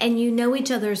and you know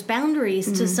each other's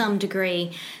boundaries to some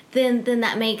degree, then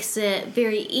that makes it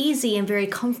very easy and very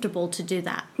comfortable to do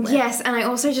that with. Yes, and I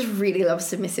also just really love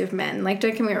submissive men. Like,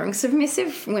 don't get me wrong,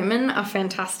 submissive women are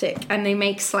fantastic and they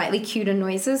make slightly cuter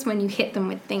noises when you hit them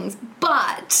with things.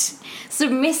 But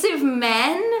submissive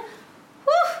men,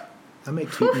 whew, I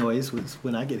make cute noise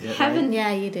when I get hit. Heaven. Right?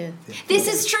 Yeah, you do.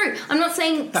 This is true. I'm not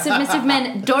saying submissive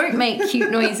men don't make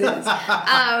cute noises.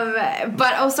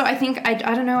 But also I think, I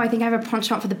don't know, I think I have a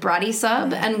penchant for the bratty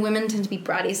sub, and women tend to be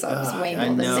bratty subs way I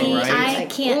more than know, men. See, right? I Like,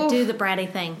 can't oof. do the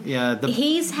bratty thing. Yeah,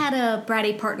 He's had a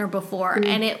bratty partner before,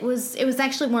 and it was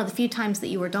actually one of the few times that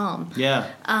you were Dom. Yeah.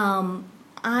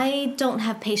 I don't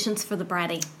have patience for the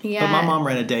bratty. Yeah. But my mom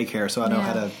ran a daycare, so I know Yeah.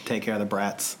 how to take care of the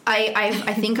brats.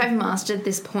 I think I've mastered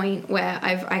this point where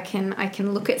I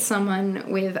can look at someone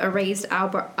with a raised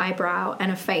eyebrow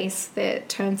and a face that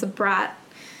turns a brat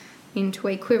into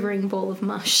a quivering ball of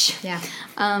mush. Yeah.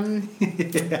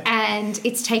 And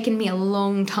it's taken me a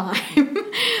long time,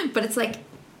 but it's like,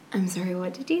 I'm sorry,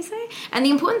 what did you say? And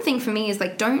the important thing for me is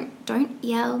like, don't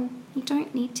yell. You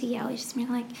don't need to yell. You just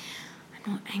mean like,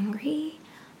 I'm not angry.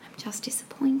 I'm just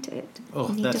disappointed. Oh,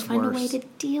 you need that's to find a way worse. to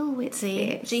deal with See,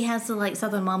 it. she has the like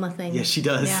Southern Mama thing. Yes, she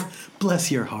does. Yeah. Bless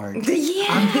your heart.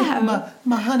 Yeah.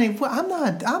 My honey, well, I'm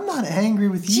not angry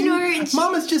with you.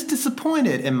 Mama's just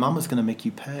disappointed, and Mama's gonna make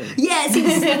you pay. Yeah, see,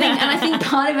 this is the thing, and I think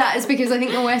part of that is because I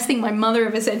think the worst thing my mother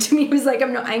ever said to me was like,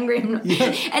 I'm not angry, I'm not...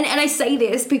 Yeah. And I say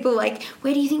this, people are like,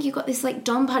 where do you think you got this like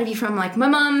Dom part of you from? I'm like, my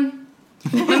mum.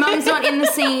 My mum's not in the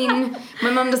scene. My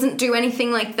mum doesn't do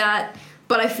anything like that,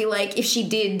 but I feel like if she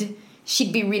did,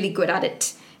 she'd be really good at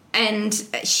it. And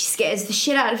she scares the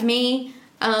shit out of me.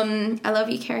 I love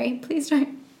you, Carrie. Please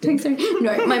don't say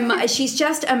no. My mum, she's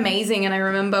just amazing. And I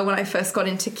remember when I first got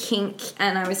into kink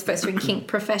and I was supposed to be in kink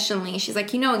professionally, she's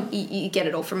like, you get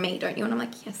it all from me, don't you? And I'm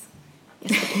like, yes.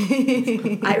 Yes, I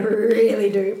do. I really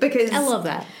do. Because I love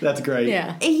that. That's great.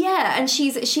 Yeah. yeah, and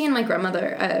she and my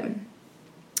grandmother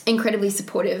incredibly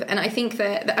supportive, and I think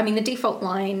that the default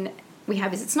line we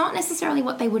have is it's not necessarily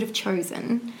what they would have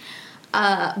chosen,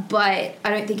 but I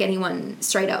don't think anyone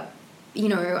straight up,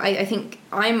 I think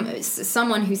I'm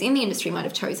someone who's in the industry might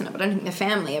have chosen it, but I don't think the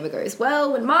family ever goes,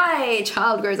 well, when my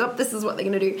child grows up, this is what they're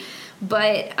going to do.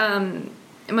 But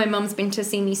my mum's been to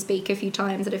see me speak a few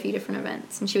times at a few different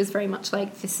events, and she was very much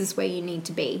like, this is where you need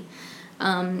to be.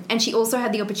 And she also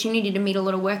had the opportunity to meet a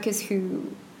lot of workers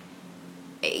who,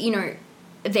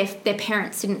 their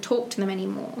parents didn't talk to them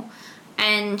anymore,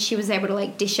 and she was able to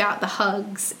like dish out the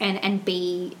hugs and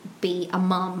be a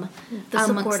mum, The amongst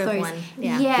supportive those. one.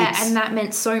 Yeah. And that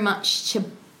meant so much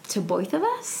to both of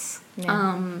us.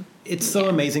 Yeah. It's so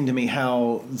amazing to me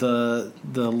how the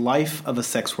life of a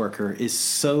sex worker is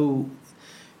so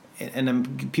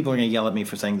people are going to yell at me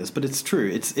for saying this, but it's true.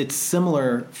 It's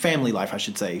similar family life, I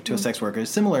should say, to a sex worker.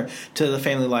 It's similar to the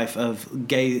family life of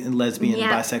gay and lesbian,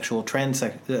 bisexual,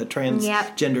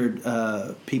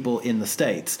 transgendered people in the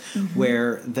States,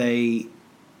 where they,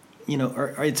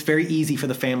 it's very easy for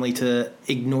the family to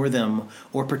ignore them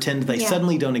or pretend they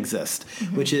suddenly don't exist,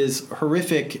 which is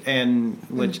horrific and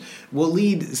which will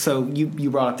lead. So you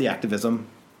brought up the activism.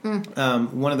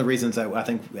 One of the reasons that I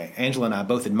think Angela and I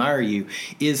both admire you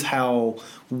is how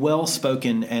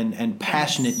well-spoken and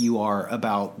passionate you are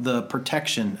about the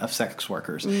protection of sex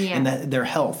workers and their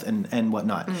health and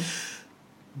whatnot.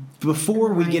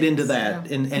 Before we get into that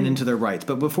and into their rights,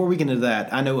 but before we get into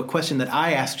that, I know a question that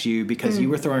I asked you because you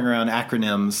were throwing around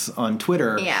acronyms on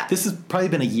Twitter. Yeah. This has probably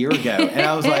been a year ago, and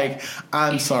I was like,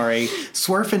 I'm sorry,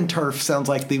 Swerf and Turf sounds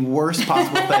like the worst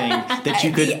possible thing that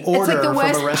you could order it's like the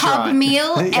worst from a restaurant. pub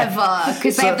meal ever,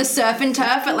 because they have the surf and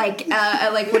turf at like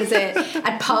what is it,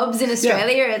 at pubs in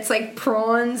Australia? It's like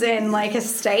prawns and like a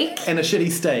steak. And a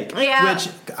shitty steak, which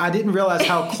I didn't realize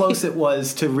how close it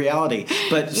was to reality.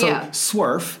 But so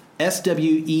Swerf, SWERF.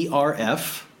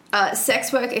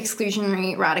 Sex work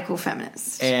exclusionary radical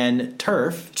feminist. And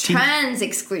TERF. Trans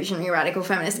exclusionary radical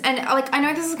feminist. And I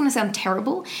know this is going to sound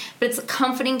terrible, but it's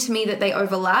comforting to me that they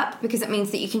overlap because it means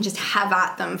that you can just have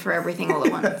at them for everything all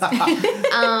at once.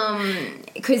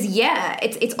 Because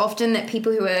it's often that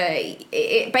people who are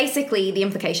basically the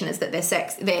implication is that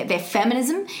their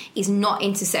feminism is not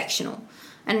intersectional.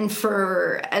 And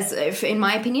in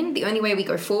my opinion, the only way we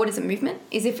go forward as a movement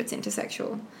is if it's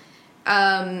intersexual.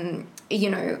 Or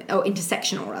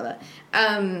intersectional rather.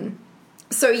 I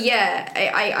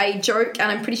joke,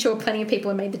 and I'm pretty sure plenty of people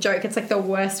have made the joke. It's like the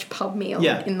worst pub meal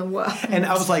in the world. And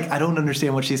I was like, I don't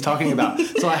understand what she's talking about.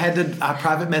 So I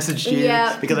private messaged you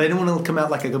because I didn't want to come out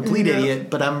like a complete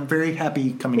idiot, but I'm very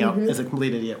happy coming out as a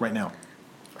complete idiot right now.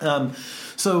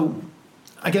 So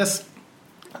I guess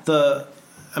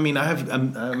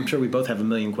I'm sure we both have a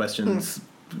million questions.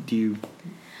 Do you?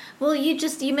 Well, you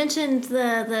mentioned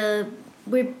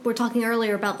we were talking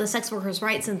earlier about the sex workers'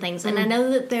 rights and things, and I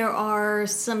know that there are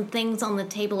some things on the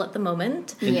table at the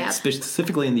moment.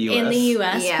 Specifically in the U.S. In the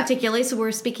U.S. particularly, so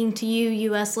we're speaking to you,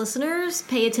 U.S. listeners.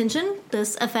 Pay attention.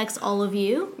 This affects all of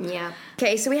you. Yeah.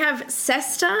 Okay, so we have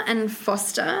SESTA and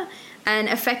FOSTA, and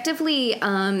effectively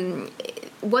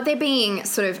what they're being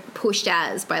sort of pushed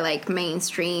as by like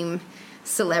mainstream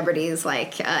celebrities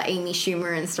like Amy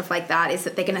Schumer and stuff like that is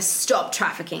that they're going to stop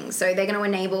trafficking. So they're going to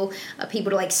enable people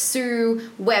to like sue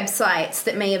websites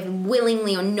that may have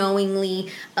willingly or knowingly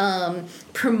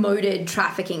promoted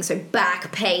trafficking. So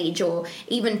Backpage or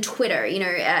even Twitter,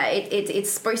 it's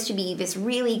supposed to be this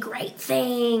really great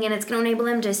thing and it's going to enable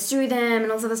them to sue them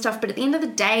and all this other stuff. But at the end of the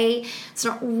day, it's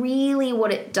not really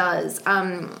what it does.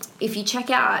 If you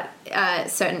check out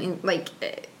certain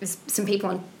some people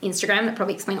on Instagram that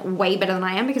probably explain it way better than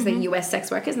I am because they're US sex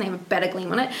workers and they have a better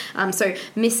gleam on it. So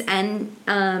Miss Andura,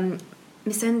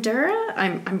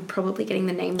 I'm probably getting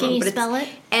the name wrong. Can you spell it?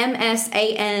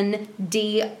 MSANDRRE.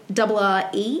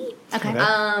 Okay.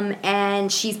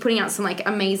 And she's putting out some like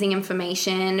amazing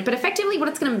information. But effectively what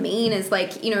it's going to mean is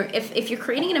like, if you're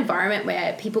creating an environment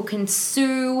where people can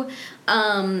sue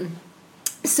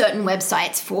certain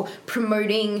websites for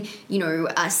promoting,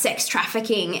 sex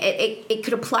trafficking, it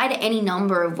could apply to any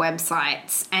number of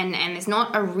websites, and there's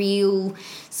not a real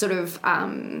sort of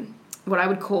what I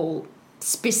would call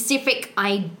specific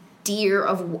idea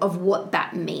of what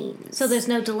that means. So there's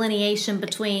no delineation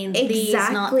between these,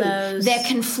 not those. They're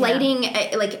conflating.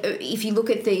 If you look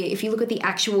at the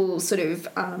actual sort of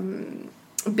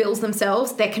bills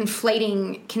themselves, they're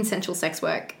conflating consensual sex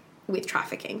work with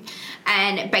trafficking.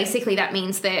 And basically that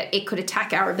means that it could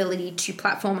attack our ability to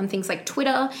platform on things like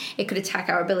Twitter. It could attack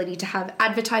our ability to have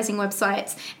advertising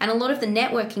websites. And a lot of the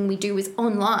networking we do is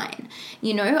online.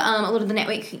 A lot of the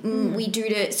networking we do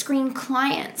to screen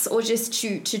clients or just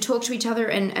to talk to each other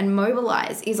and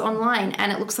mobilize is online.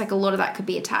 And it looks like a lot of that could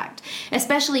be attacked,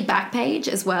 especially Backpage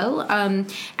as well.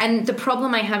 And the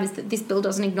problem I have is that this bill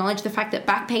doesn't acknowledge the fact that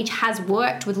Backpage has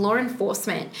worked with law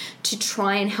enforcement to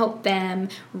try and help them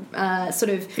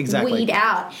weed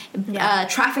out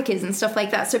traffickers and stuff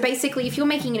like that. So basically, if you're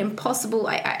making it impossible,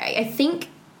 I think,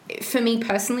 for me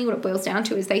personally, what it boils down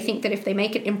to is they think that if they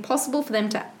make it impossible for them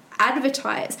to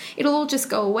advertise, it'll all just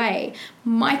go away.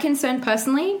 My concern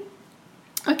personally,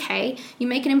 okay, you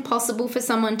make it impossible for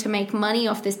someone to make money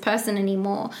off this person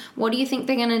anymore. What do you think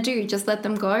they're going to do? Just let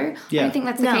them go? I don't think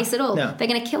that's the case at all. No. They're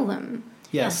going to kill them.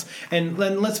 Yes, and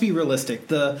let's be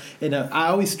realistic. I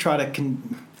always try to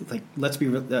let's be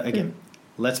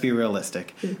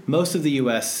realistic. Most of the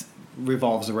U.S.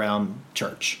 revolves around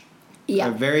church. Yeah.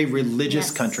 A very religious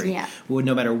Yes. country. Yeah. Well,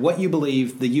 no matter what you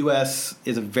believe, the U.S.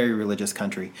 is a very religious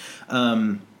country.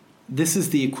 This is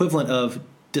the equivalent of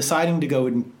deciding to go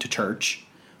into church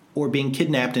or being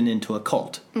kidnapped and into a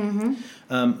cult.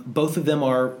 Both of them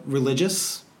are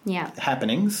religious Yeah.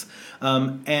 happenings,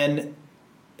 and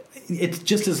it's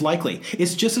just as likely.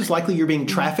 It's just as likely you're being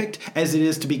trafficked as it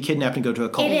is to be kidnapped and go to a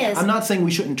cult. It is. I'm not saying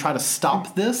we shouldn't try to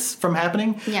stop this from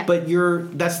happening, Yeah. but you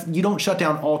don't shut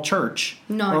down all church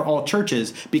No. or all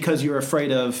churches because you're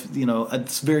afraid of a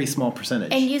very small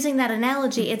percentage. And using that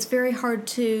analogy, it's very hard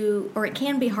to, or it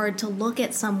can be hard to look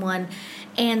at someone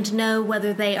and know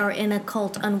whether they are in a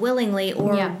cult unwillingly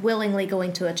or Yeah. willingly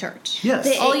going to a church. Yes.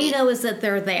 All you know is that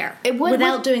they're there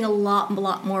without doing a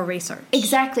lot more research.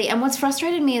 Exactly. And what's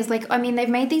frustrated me is, they've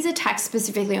made these attacks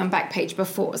specifically on Backpage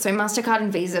before. So MasterCard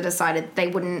and Visa decided they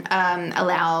wouldn't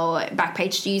allow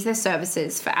Backpage to use their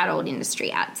services for adult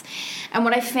industry ads. And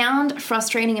what I found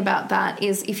frustrating about that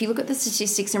is if you look at the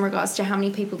statistics in regards to how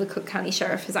many people the Cook County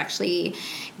Sheriff has actually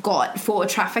got for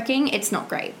trafficking, it's not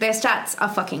great. Their stats are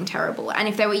fucking terrible. And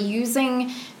if they were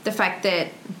using the fact that,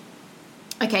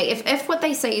 okay, if what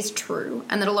they say is true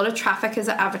and that a lot of traffickers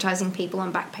are advertising people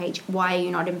on Backpage, why are you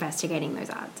not investigating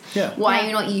those ads? Yeah. Why are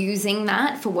you not using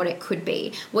that for what it could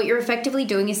be? What you're effectively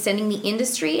doing is sending the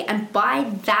industry, and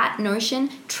by that notion,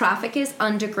 traffickers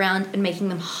underground and making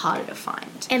them harder to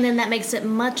find. And then that makes it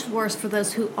much worse for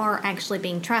those who are actually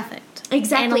being trafficked.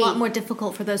 Exactly. And a lot more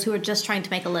difficult for those who are just trying to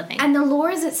make a living. And the law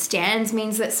as it stands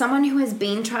means that someone who has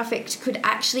been trafficked could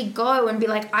actually go and be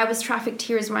like, I was trafficked,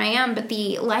 here is where I am, but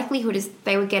the likelihood is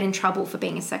they would get in trouble for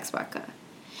being a sex worker.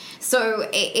 So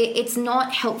it's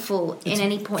not helpful in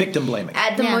any point. Victim blaming.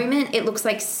 At the moment, it looks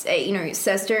like,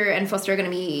 Sester and Foster are going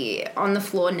to be on the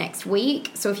floor next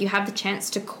week. So if you have the chance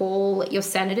to call your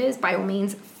senators, by all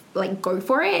means, go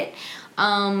for it.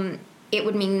 It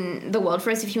would mean the world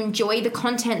for us. If you enjoy the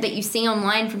content that you see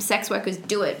online from sex workers,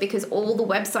 do it, because all the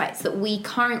websites that we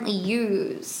currently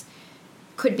use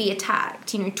could be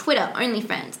attacked. Twitter,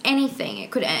 OnlyFans, anything.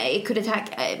 It could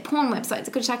attack porn websites.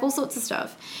 It could attack all sorts of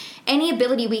stuff. Any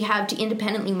ability we have to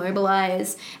independently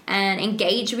mobilize and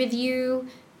engage with you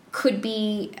could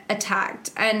be attacked,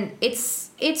 and it's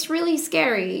really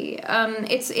scary.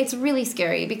 It's really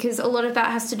scary because a lot of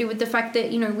that has to do with the fact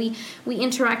that we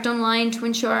interact online to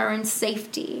ensure our own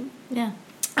safety,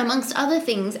 amongst other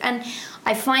things, and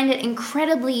I find it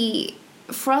incredibly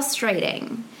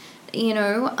frustrating.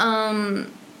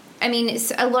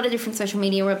 It's a lot of different social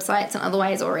media websites and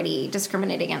otherwise already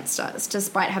discriminate against us,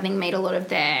 despite having made a lot of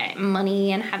their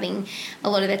money and having a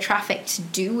lot of their traffic to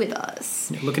do with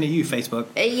us. Looking at you, Facebook.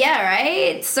 Yeah,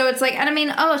 right? So it's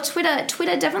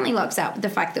Twitter definitely locks out with the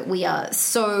fact that we are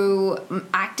so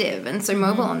active and so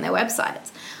mobile on their websites.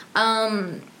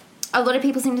 A lot of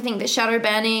people seem to think that shadow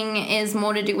banning is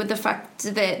more to do with the fact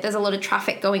that there's a lot of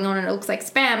traffic going on and it looks like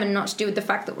spam, and not to do with the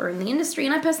fact that we're in the industry.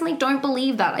 And I personally don't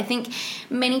believe that. I think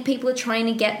many people are trying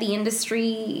to get the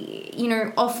industry,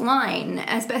 offline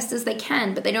as best as they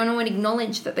can, but they don't want to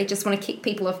acknowledge that they just want to kick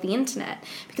people off the internet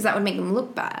because that would make them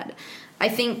look bad. I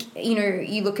think,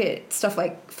 you look at stuff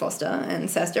like Foster and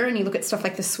Sester, and you look at stuff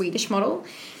like the Swedish model.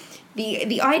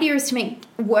 The idea is to make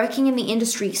working in the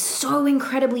industry so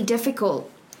incredibly difficult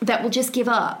that we'll just give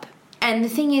up. And the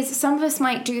thing is, some of us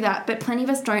might do that, but plenty of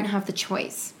us don't have the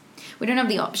choice. We don't have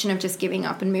the option of just giving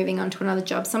up and moving on to another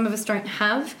job. Some of us don't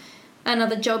have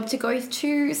another job to go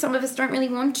to. Some of us don't really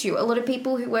want to. A lot of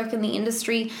people who work in the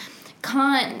industry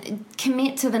can't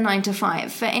commit to the 9 to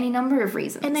 5 for any number of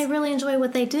reasons. And they really enjoy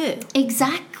what they do.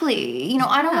 Exactly.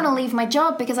 I don't want to leave my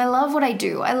job because I love what I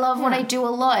do. I love what I do a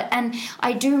lot. And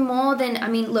I do more than,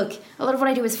 look, a lot of what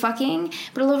I do is fucking,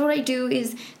 but a lot of what I do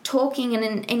is talking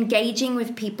and engaging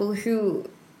with people who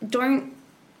don't,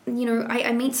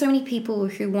 I meet so many people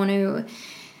who want to,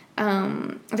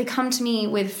 they come to me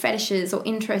with fetishes or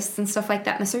interests and stuff like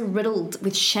that, and they're so riddled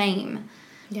with shame.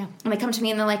 Yeah. And they come to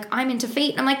me and they're like, I'm into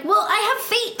feet. And I'm like, well, I have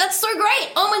feet. That's so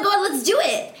great. Oh my God, let's do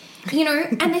it.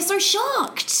 And they're so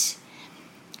shocked.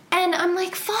 And I'm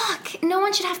like, fuck, no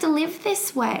one should have to live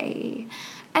this way.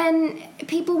 And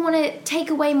people want to take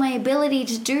away my ability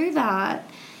to do that.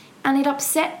 And it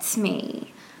upsets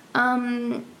me.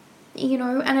 And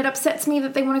it upsets me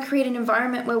that they want to create an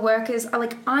environment where workers are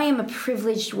like, I am a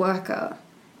privileged worker.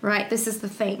 Right? This is the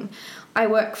thing. I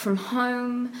work from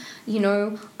home,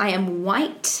 I am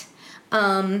white.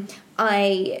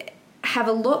 I have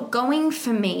a lot going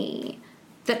for me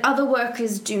that other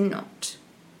workers do not.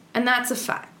 And that's a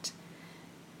fact.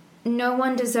 No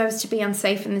one deserves to be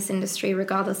unsafe in this industry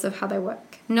regardless of how they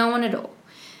work. No one at all.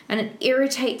 And it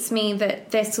irritates me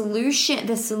that the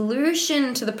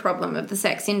solution to the problem of the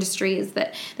sex industry is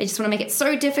that they just want to make it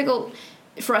so difficult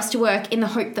for us to work in the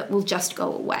hope that we'll just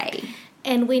go away.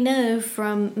 And we know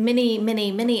from many,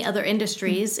 many, many other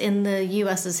industries in the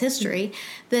U.S.'s history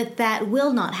that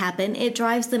will not happen. It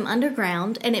drives them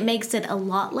underground, and it makes it a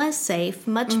lot less safe,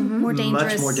 much more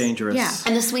dangerous. Much more dangerous. Yeah.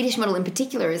 And the Swedish model in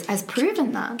particular has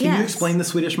proven that. Can you explain the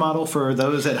Swedish model for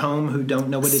those at home who don't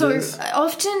know what it is? So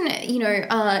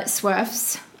often,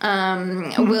 swerfs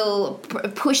will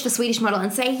push the Swedish model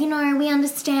and say, we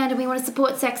understand and we want to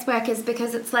support sex workers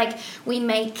because it's like we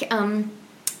make...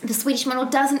 the Swedish model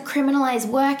doesn't criminalize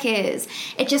workers.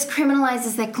 It just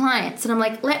criminalizes their clients. And I'm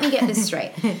like, let me get this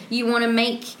straight. You want to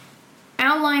make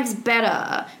our lives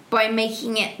better by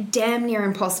making it damn near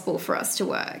impossible for us to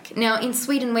work. Now, in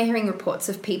Sweden, we're hearing reports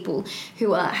of people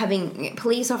who are having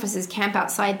police officers camp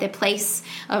outside their place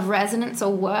of residence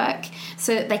or work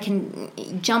so that they can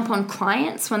jump on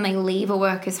clients when they leave a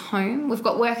worker's home. We've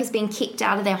got workers being kicked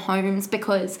out of their homes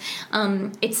because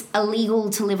it's illegal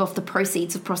to live off the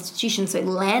proceeds of prostitution, so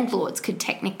landlords could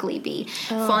technically be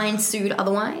fined, sued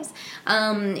otherwise.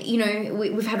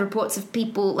 We've had reports of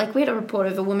people, like we had a report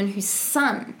of a woman whose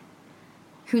son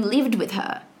who lived with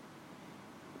her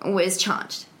was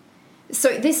charged.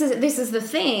 So this is the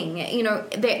thing,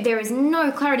 there is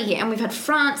no clarity here, and we've had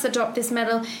France adopt this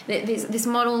model. They're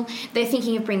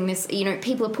thinking of bringing this,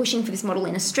 people are pushing for this model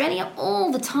in Australia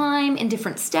all the time in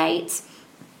different states,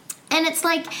 and it's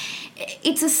like,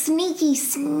 it's a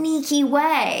sneaky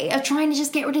way of trying to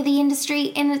just get rid of the industry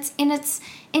in its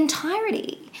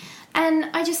entirety. And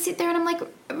I just sit there and I'm like,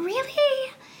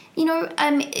 really?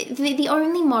 The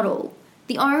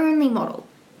only model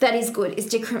that is good is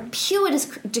pure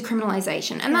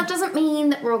decriminalisation. And that doesn't mean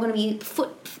that we're all going to be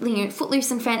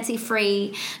footloose and fancy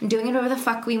free and doing whatever the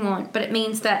fuck we want, but it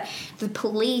means that the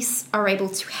police are able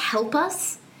to help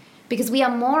us because we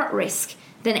are more at risk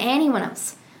than anyone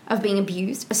else of being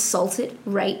abused, assaulted,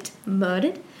 raped,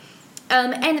 murdered.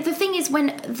 And the thing is,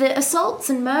 when the assaults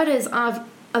and murders of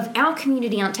our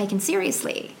community aren't taken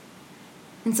seriously,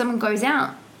 and someone goes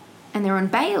out and they're on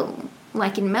bail,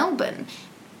 like in Melbourne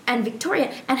and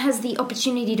Victoria, and has the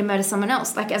opportunity to murder someone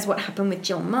else, like as what happened with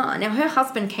Jill Meagher. Now, her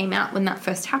husband came out when that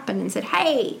first happened and said,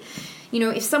 hey,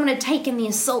 if someone had taken the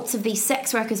assaults of these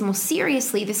sex workers more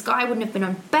seriously, this guy wouldn't have been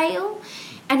on bail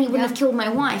and he wouldn't have killed my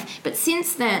wife. But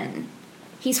since then,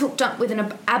 he's hooked up with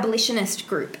an abolitionist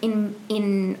group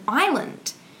in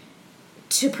Ireland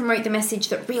to promote the message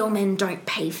that real men don't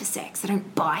pay for sex. They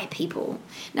don't buy people.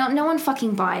 Now, no one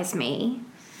fucking buys me.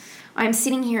 I'm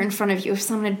sitting here in front of you. If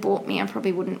someone had bought me, I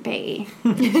probably wouldn't be.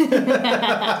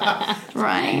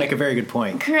 Right? You make a very good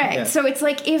point. Correct. Yeah. So it's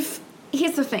like, here's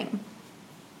the thing.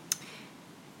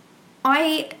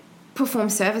 I perform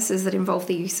services that involve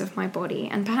the use of my body,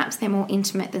 and perhaps they're more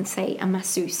intimate than, say, a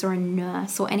masseuse or a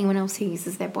nurse or anyone else who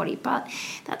uses their body, but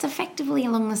that's effectively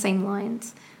along the same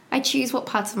lines. I choose what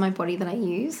parts of my body that I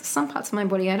use. Some parts of my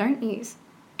body I don't use.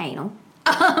 Anal.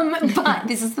 But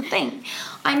this is the thing.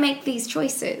 I make these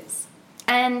choices.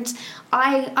 And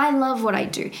I love what I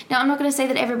do. Now, I'm not going to say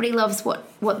that everybody loves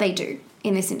what they do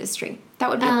in this industry. That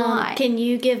would be a lie. Can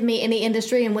you give me any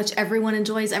industry in which everyone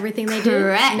enjoys everything they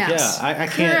Correct. do? No. Yeah, I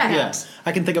can't. Correct. Yes,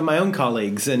 I can think of my own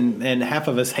colleagues, and half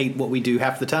of us hate what we do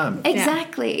half the time.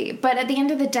 Exactly. Yeah. But at the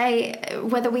end of the day,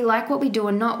 whether we like what we do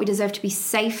or not, we deserve to be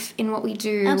safe in what we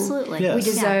do. Absolutely. Yes. We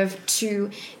deserve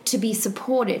to be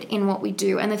supported in what we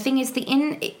do. And the thing is,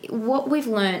 what we've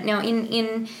learned now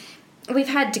we've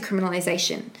had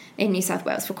decriminalisation in New South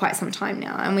Wales for quite some time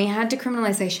now, and we had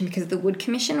decriminalisation because of the Wood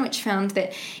Commission, which found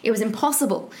that it was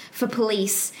impossible for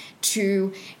police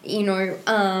to,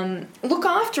 look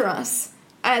after us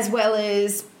as well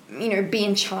as, be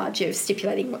in charge of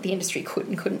stipulating what the industry could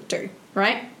and couldn't do,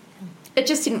 right? It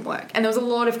just didn't work, and there was a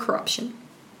lot of corruption.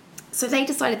 So they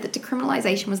decided that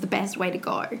decriminalisation was the best way to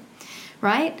go,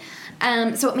 right?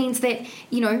 So it means that,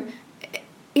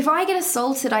 if I get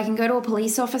assaulted, I can go to a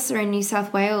police officer in New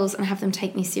South Wales and have them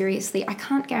take me seriously. I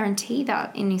can't guarantee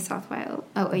that in New South Wales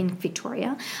or in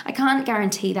Victoria. I can't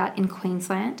guarantee that in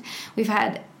Queensland. We've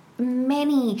had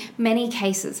many, many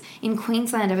cases in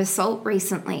Queensland of assault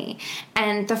recently,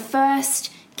 and the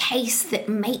first case that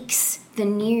makes the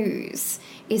news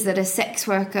is that a sex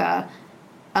worker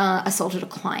assaulted a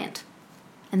client,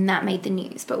 and that made the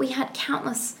news. But we had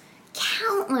countless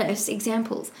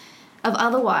examples of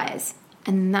otherwise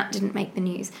and that didn't make the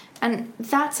news. And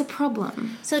that's a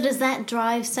problem. So does that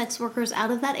drive sex workers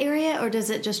out of that area, or does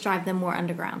it just drive them more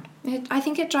underground? I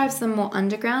think it drives them more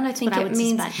underground. I think what I it would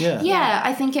means, suspect. yeah,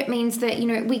 I think it means that, you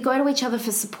know, we go to each other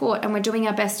for support and we're doing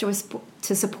our best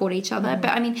to support each other. But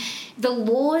I mean, the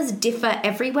laws differ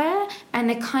everywhere and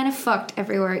they're kind of fucked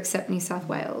everywhere except New South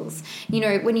Wales. You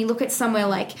know, when you look at somewhere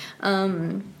like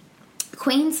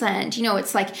Queensland, you know,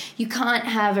 it's like you can't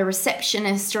have a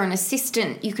receptionist or an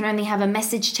assistant. You can only have a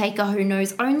message taker who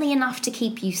knows only enough to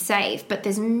keep you safe, but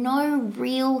there's no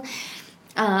real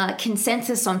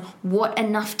consensus on what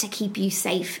enough to keep you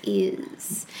safe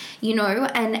is, you know,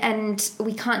 and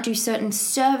we can't do certain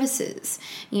services,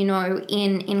 you know,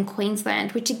 in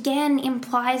Queensland, which again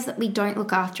implies that we don't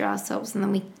look after ourselves and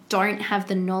then we don't have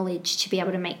the knowledge to be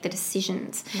able to make the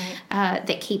decisions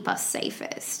that keep us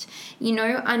safest. You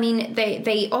know, I mean,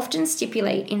 they often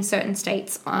stipulate in certain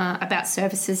states about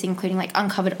services, including like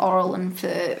uncovered oral and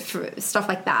for stuff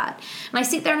like that. And I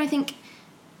sit there and I think,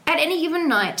 at any given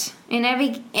night, in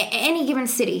any given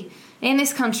city in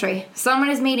this country, someone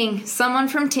is meeting someone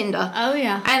from Tinder. Oh,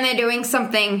 yeah. And they're doing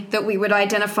something that we would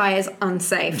identify as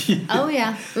unsafe. Oh,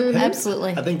 yeah.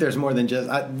 Absolutely. I think there's more than just...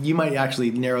 you might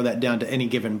actually narrow that down to any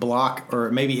given block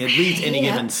or maybe at least any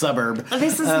given suburb.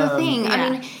 This is the thing. Yeah. I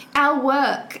mean, our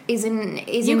work is involving...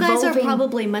 You guys are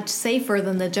probably much safer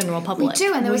than the general public. We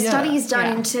do, and there were studies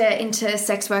done Yeah. into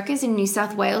sex workers in New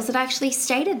South Wales that actually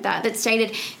stated that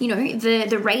stated, you know,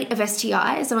 the rate of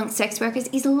STIs amongst sex workers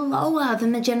is lower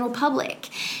than the general public,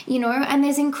 you know, and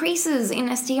there's increases in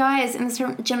STIs in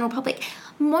the general public,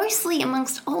 mostly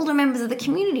amongst older members of the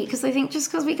community, because they think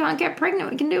just because we can't get pregnant,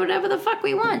 we can do whatever the fuck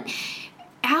we want.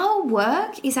 Our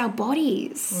work is our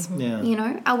bodies, you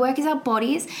know, our work is our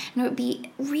bodies, and it would be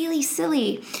really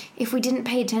silly if we didn't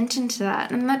pay attention to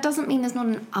that. And that doesn't mean there's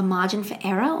not a margin for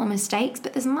error or mistakes,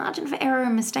 but there's a margin for error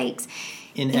and mistakes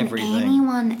in everything.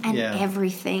 Anyone and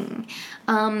everything.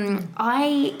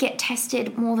 I get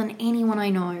tested more than anyone I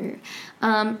know.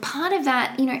 Part of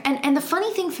that, you know, and the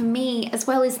funny thing for me as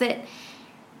well is that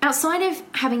outside of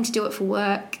having to do it for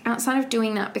work, outside of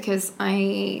doing that because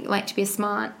I like to be a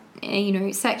smart, you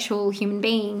know, sexual human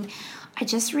being, I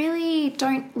just really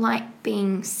don't like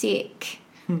being sick.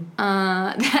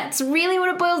 That's really what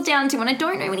it boils down to, and I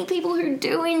don't know many people who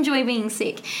do enjoy being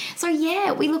sick. So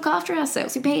yeah, we look after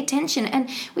ourselves, we pay attention, and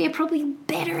we are probably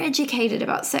better educated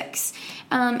about sex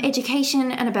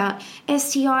education and about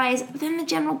STIs than the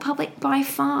general public by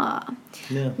far.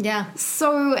 Yeah.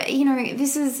 So, you know,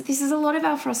 this is a lot of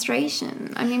our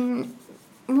frustration. I mean,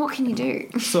 what can you do?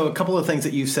 So a couple of things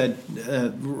that you said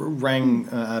rang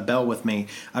a bell with me.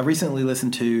 I recently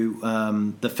listened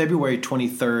to the February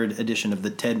 23rd edition of the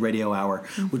TED Radio Hour,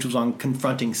 which was on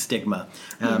confronting stigma.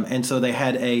 And so they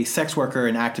had a sex worker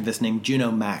and activist named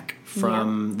Juno Mack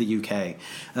from the UK.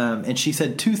 And she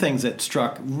said two things that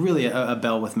struck really a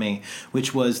bell with me,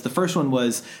 which was, the first one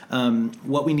was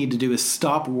what we need to do is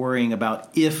stop worrying about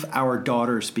if our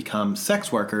daughters become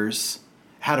sex workers,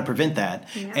 how to prevent that.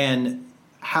 And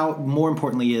how, more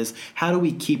importantly, is how do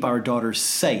we keep our daughters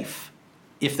safe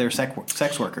if they're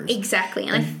sex workers? Exactly.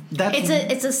 And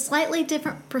It's a slightly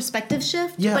different perspective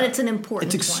shift, but it's an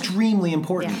important It's extremely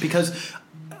important because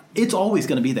it's always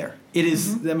going to be there. It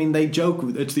is. I mean, they joke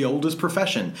it's the oldest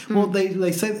profession. Well,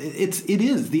 they say it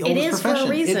is the oldest profession.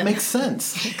 For a reason. It makes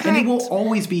sense, and it will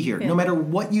always be here. No matter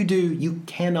what you do, you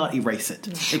cannot erase it.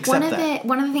 Except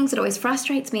one of the things that always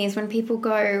frustrates me is when people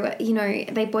go, you know,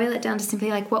 they boil it down to simply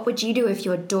like, what would you do if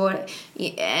your daughter?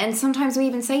 And sometimes we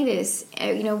even say this,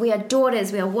 you know, we are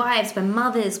daughters, we are wives, we're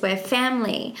mothers, we're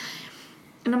family.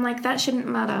 And I'm like, that shouldn't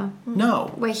matter.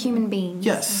 No. We're human beings.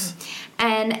 Yes.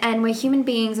 And we're human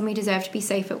beings and we deserve to be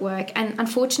safe at work. And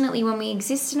unfortunately, when we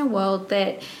exist in a world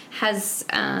that has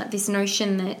this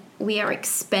notion that we are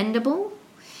expendable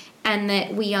and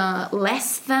that we are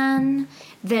less than,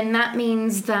 then that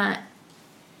means that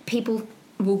people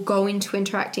will go into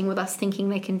interacting with us thinking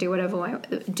they can do whatever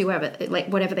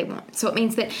they want. So it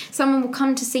means that someone will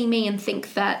come to see me and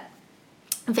think that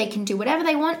they can do whatever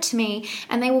they want to me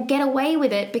and they will get away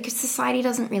with it because society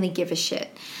doesn't really give a shit.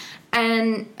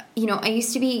 And, you know, I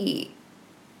used to be,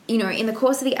 you know, in the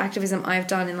course of the activism I've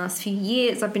done in the last few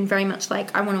years, I've been very much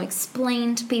like, I want to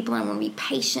explain to people, I want to be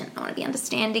patient, I want to be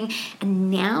understanding.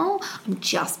 And now I'm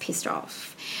just pissed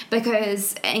off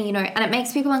because, you know, and it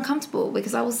makes people uncomfortable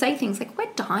because I will say things like,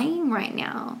 we're dying right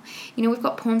now. You know, we've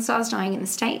got porn stars dying in the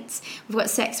States. We've got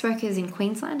sex workers in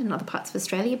Queensland and other parts of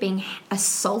Australia being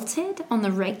assaulted on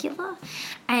the regular.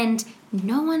 And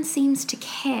no one seems to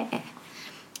care.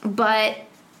 But,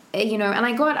 you know, and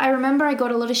I remember I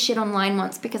got a lot of shit online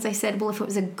once because I said, well, if it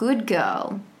was a good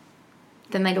girl,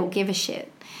 then they'd all give a shit.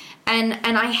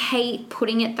 And I hate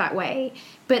putting it that way,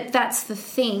 but that's the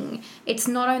thing. It's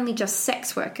not only just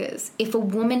sex workers. If a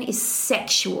woman is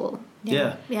sexual,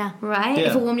 Yeah. Yeah. right? Yeah.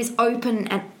 If a woman is open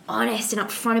and honest and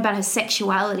upfront about her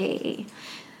sexuality,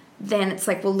 then it's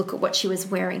like, well, look at what she was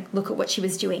wearing. Look at what she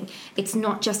was doing. It's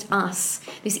not just us.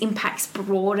 This impacts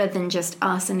broader than just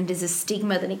us, and it is a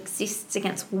stigma that exists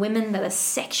against women that are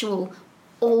sexual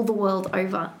all the world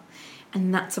over.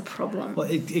 And that's a problem. Well,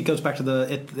 it goes back to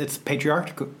it's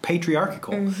patriarchal.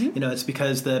 Mm-hmm. You know, it's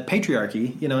because the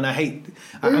patriarchy. You know, and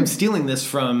I'm stealing this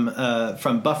from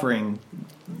Buffering.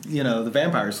 You know, the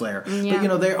Vampire Slayer. Yeah. But you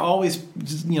know, they're always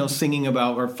singing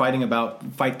about or fighting about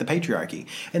fight the patriarchy,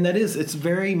 and it's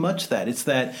very much that. It's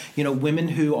that women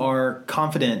who are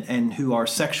confident and who are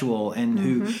sexual and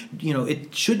who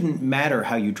it shouldn't matter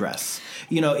how you dress.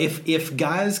 If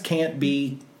guys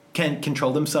can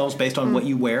control themselves based on what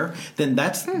you wear, then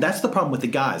that's the problem with the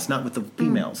guys, not with the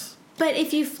females. But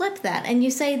if you flip that and you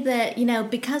say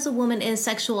that, because a woman is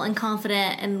sexual and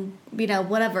confident and,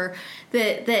 whatever,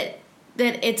 that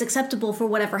it's acceptable for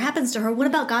whatever happens to her, what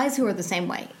about guys who are the same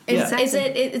way?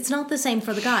 It's not the same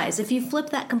for the guys. If you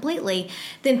flip that completely,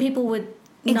 then people would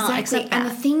not accept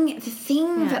that. And the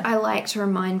thing that I like to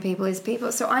remind people is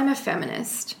so I'm a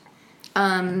feminist.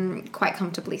 Quite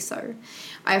comfortably so.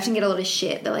 I often get a lot of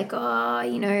shit. They're like,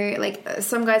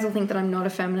 some guys will think that I'm not a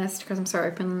feminist because I'm so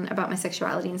open about my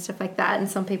sexuality and stuff like that. And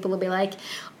some people will be like,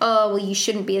 oh, well, you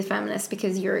shouldn't be a feminist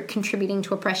because you're contributing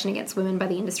to oppression against women by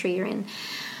the industry you're in.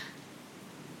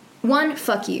 One,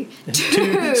 fuck you.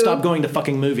 Two, stop going to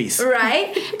fucking movies.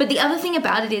 Right? But the other thing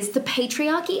about it is the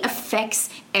patriarchy affects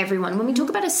everyone. When we talk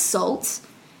about assault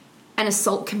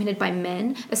committed by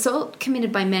men is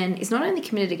not only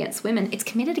committed against women, it's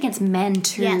committed against men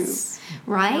too. Yes.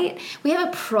 Right? Yep. We have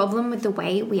a problem with the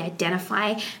way we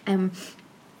identify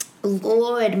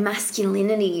Lord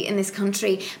masculinity in this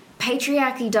country.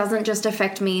 Patriarchy doesn't just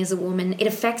affect me as a woman, it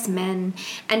affects men.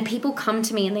 And people come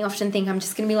to me and they often think I'm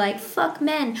just going to be like, fuck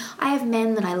men. I have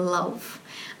men that I love.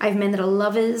 I have men that are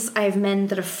lovers. I have men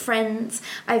that are friends.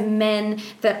 I have men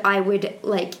that I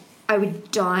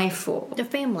would die for. They're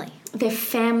family. They're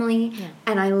family,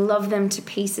 and I love them to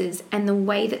pieces. And the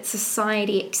way that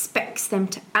society expects them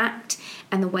to act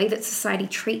and the way that society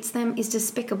treats them is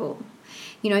despicable.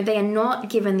 They are not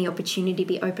given the opportunity to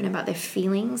be open about their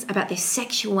feelings, about their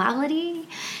sexuality.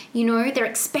 They're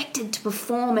expected to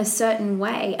perform a certain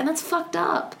way, and that's fucked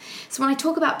up. So when I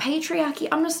talk about patriarchy,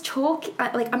 I'm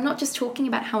not just talking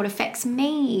about how it affects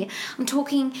me. I'm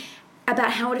talking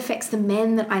about how it affects the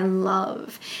men that I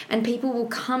love. And people will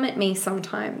come at me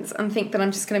sometimes and think that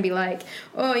I'm just going to be like,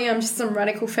 oh yeah, I'm just some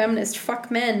radical feminist,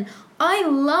 fuck men. I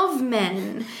love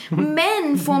men.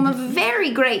 Men form a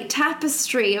very great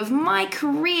tapestry of my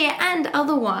career and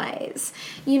otherwise,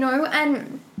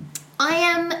 and I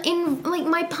am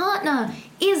my partner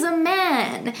is a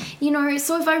man,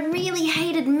 so if I really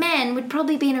hated men, we'd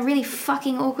probably be in a really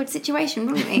fucking awkward situation,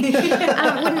 wouldn't we?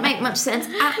 It wouldn't make much sense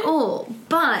at all,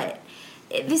 but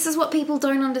this is what people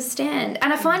don't understand.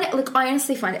 And I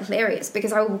honestly find it hilarious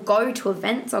because I will go to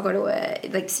events, I'll go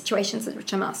to situations in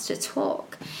which I'm asked to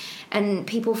talk, and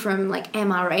people from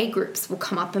MRA groups will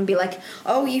come up and be like,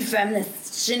 oh, you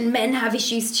feminists, and men have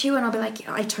issues too. And I'll be like,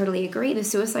 I totally agree. The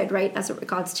suicide rate as it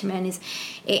regards to men is,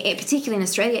 particularly in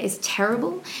Australia, is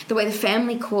terrible. The way the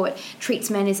family court treats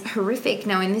men is horrific.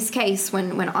 Now, in this case,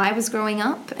 when I was growing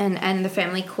up and the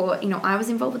family court, I was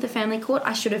involved with the family court,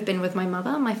 I should have been with my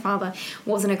mother. My father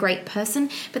wasn't a great person.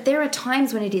 But there are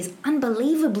times when it is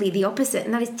unbelievably the opposite,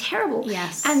 and that is terrible.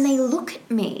 Yes. And they look at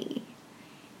me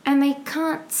and they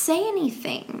can't say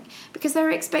anything because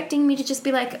they're expecting me to just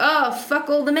be like, oh, fuck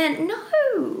all the men.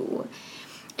 No.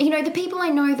 The people I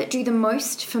know that do the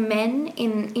most for men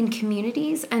in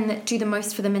communities and that do the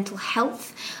most for the mental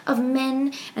health of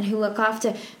men and who look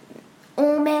after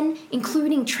all men,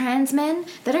 including trans men,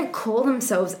 they don't call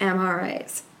themselves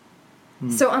MRAs.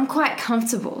 So I'm quite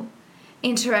comfortable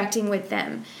interacting with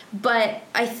them. But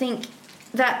I think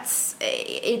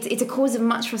it's a cause of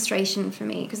much frustration for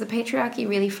me because the patriarchy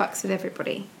really fucks with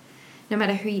everybody, no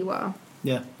matter who you are.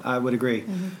 Yeah, I would agree.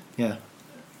 Mm-hmm. Yeah,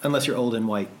 unless you're old and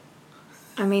white.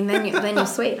 I mean, then you're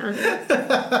sweet, aren't you?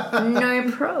 No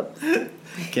probs.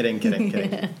 Kidding.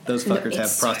 Those fuckers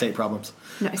have prostate problems.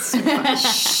 No, so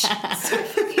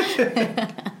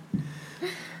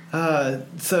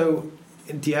So,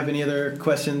 do you have any other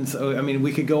questions? I mean,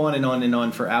 we could go on and on and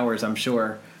on for hours, I'm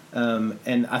sure.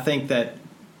 And I think that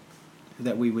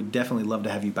we would definitely love to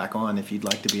have you back on if you'd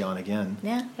like to be on again.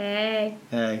 Yeah. Hey.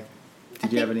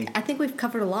 Did you have any? I think we've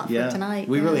covered a lot for tonight.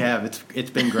 We really have.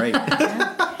 It's been great.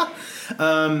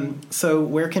 So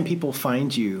where can people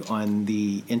find you on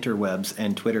the interwebs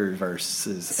and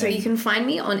Twitterverses? So you can find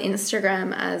me on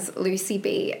Instagram as Lucy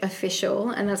B Official,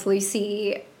 and that's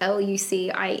Lucy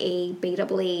LucieBee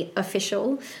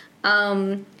official.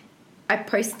 I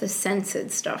post the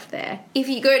censored stuff there. If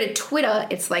you go to Twitter,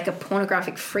 it's like a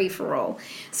pornographic free-for-all.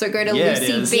 So go to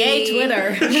Lucy B. Yay,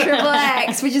 Twitter.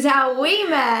 XXX, which is how we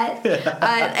met.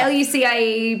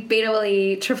 LucieBee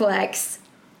XXX.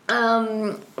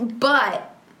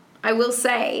 But I will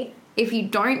say, if you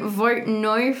don't vote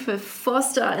no for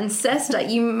Foster and Sesta,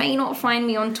 you may not find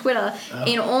me on Twitter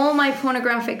in all my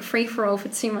pornographic free-for-all for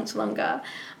too much longer.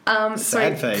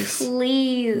 Sad face.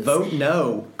 Please vote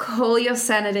no. Call your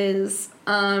senators.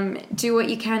 Do what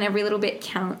you can. Every little bit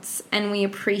counts, and we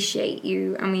appreciate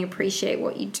you, and we appreciate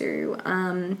what you do.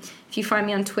 If you find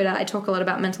me on Twitter, I talk a lot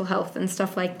about mental health and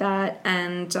stuff like that,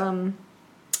 and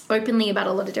openly about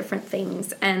a lot of different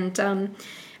things. And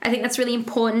I think that's really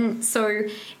important. So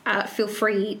feel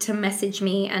free to message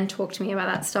me and talk to me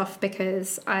about that stuff,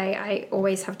 because I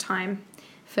always have time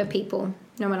for people,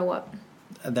 no matter what.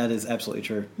 That is absolutely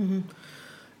true. Mm-hmm.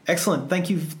 Excellent. Thank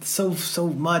you so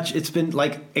much. It's been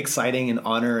like exciting and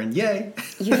honor and yay.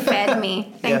 You fed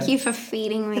me. Thank you for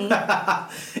feeding me.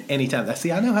 Anytime.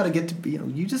 See, I know how to get to,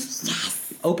 you just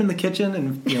open the kitchen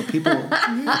and,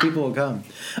 people will come.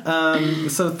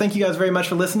 So thank you guys very much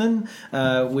for listening.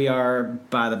 We are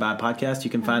By the By Podcast. You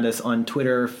can find us on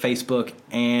Twitter, Facebook,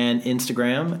 and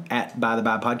Instagram at By the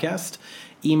By Podcast.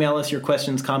 Email us your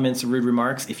questions, comments, rude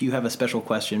remarks. If you have a special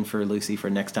question for Lucy for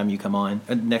next time you come on,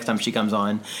 next time she comes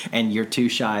on, and you're too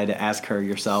shy to ask her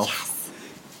yourself, yes.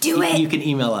 Do it. You can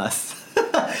email us.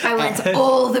 I want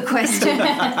all the questions.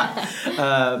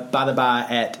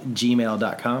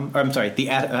 bytheby@gmail.com. Or I'm sorry,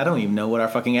 I don't even know what our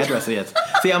fucking address is.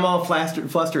 See, I'm all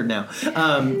flustered now.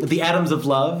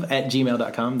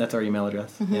 theatomsoflove@gmail.com. That's our email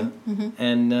address. Mm-hmm, yeah. Mm-hmm.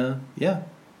 And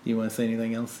you want to say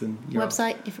anything else?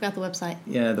 Website? You forgot the website.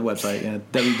 Yeah, the website. Yeah,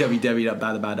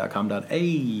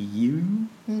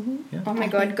 www.bytheby.com.au. Mm-hmm. Yeah. Oh my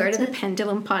God, go to the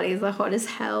Pendulum Parties. They're hot as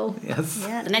hell. Yes.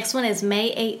 Yeah, the next one is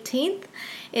May 18th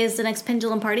is the next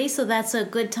Pendulum Party. So that's a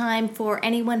good time for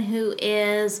anyone who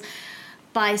is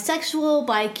bisexual,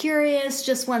 bi-curious,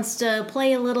 just wants to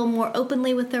play a little more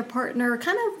openly with their partner,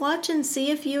 kind of watch and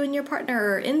see if you and your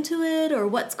partner are into it or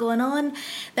what's going on.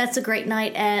 That's a great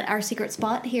night at our secret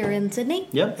spot here in Sydney.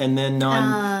 Yep, and then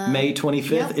on May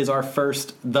 25th is our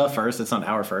first, it's not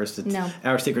our first, it's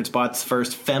our secret spot's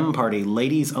first femme party,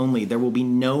 ladies only. There will be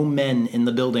no men in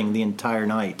the building the entire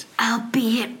night. I'll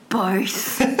be at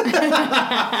both.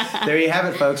 There you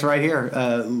have it, folks, right here,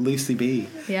 Lucy B.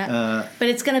 Yeah, but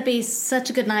it's going to be such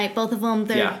a good night. Both of them,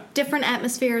 they're different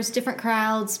atmospheres, different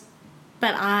crowds,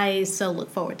 but I so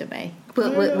look forward to May.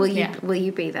 Will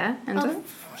you be there?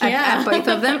 At both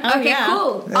of them? Okay,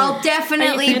 cool. Yeah. I'll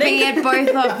definitely be at both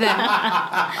of them.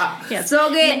 Yeah, so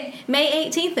good. May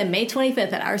 18th and May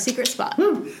 25th at our secret spot.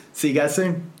 Woo. See you guys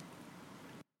soon.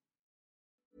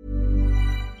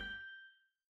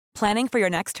 Planning for your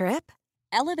next trip?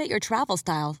 Elevate your travel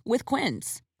style with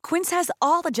Quince. Quince has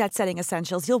all the jet-setting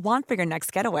essentials you'll want for your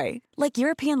next getaway, like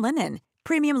European linen,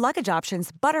 premium luggage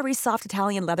options, buttery soft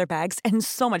Italian leather bags, and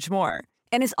so much more.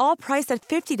 And is all priced at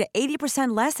 50 to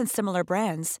 80% less than similar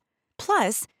brands.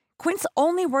 Plus, Quince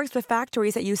only works with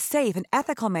factories that use safe and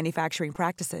ethical manufacturing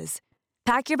practices.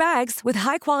 Pack your bags with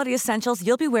high-quality essentials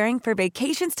you'll be wearing for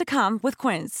vacations to come with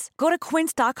Quince. Go to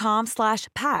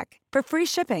quince.com/pack for free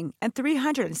shipping and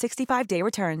 365-day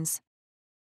returns.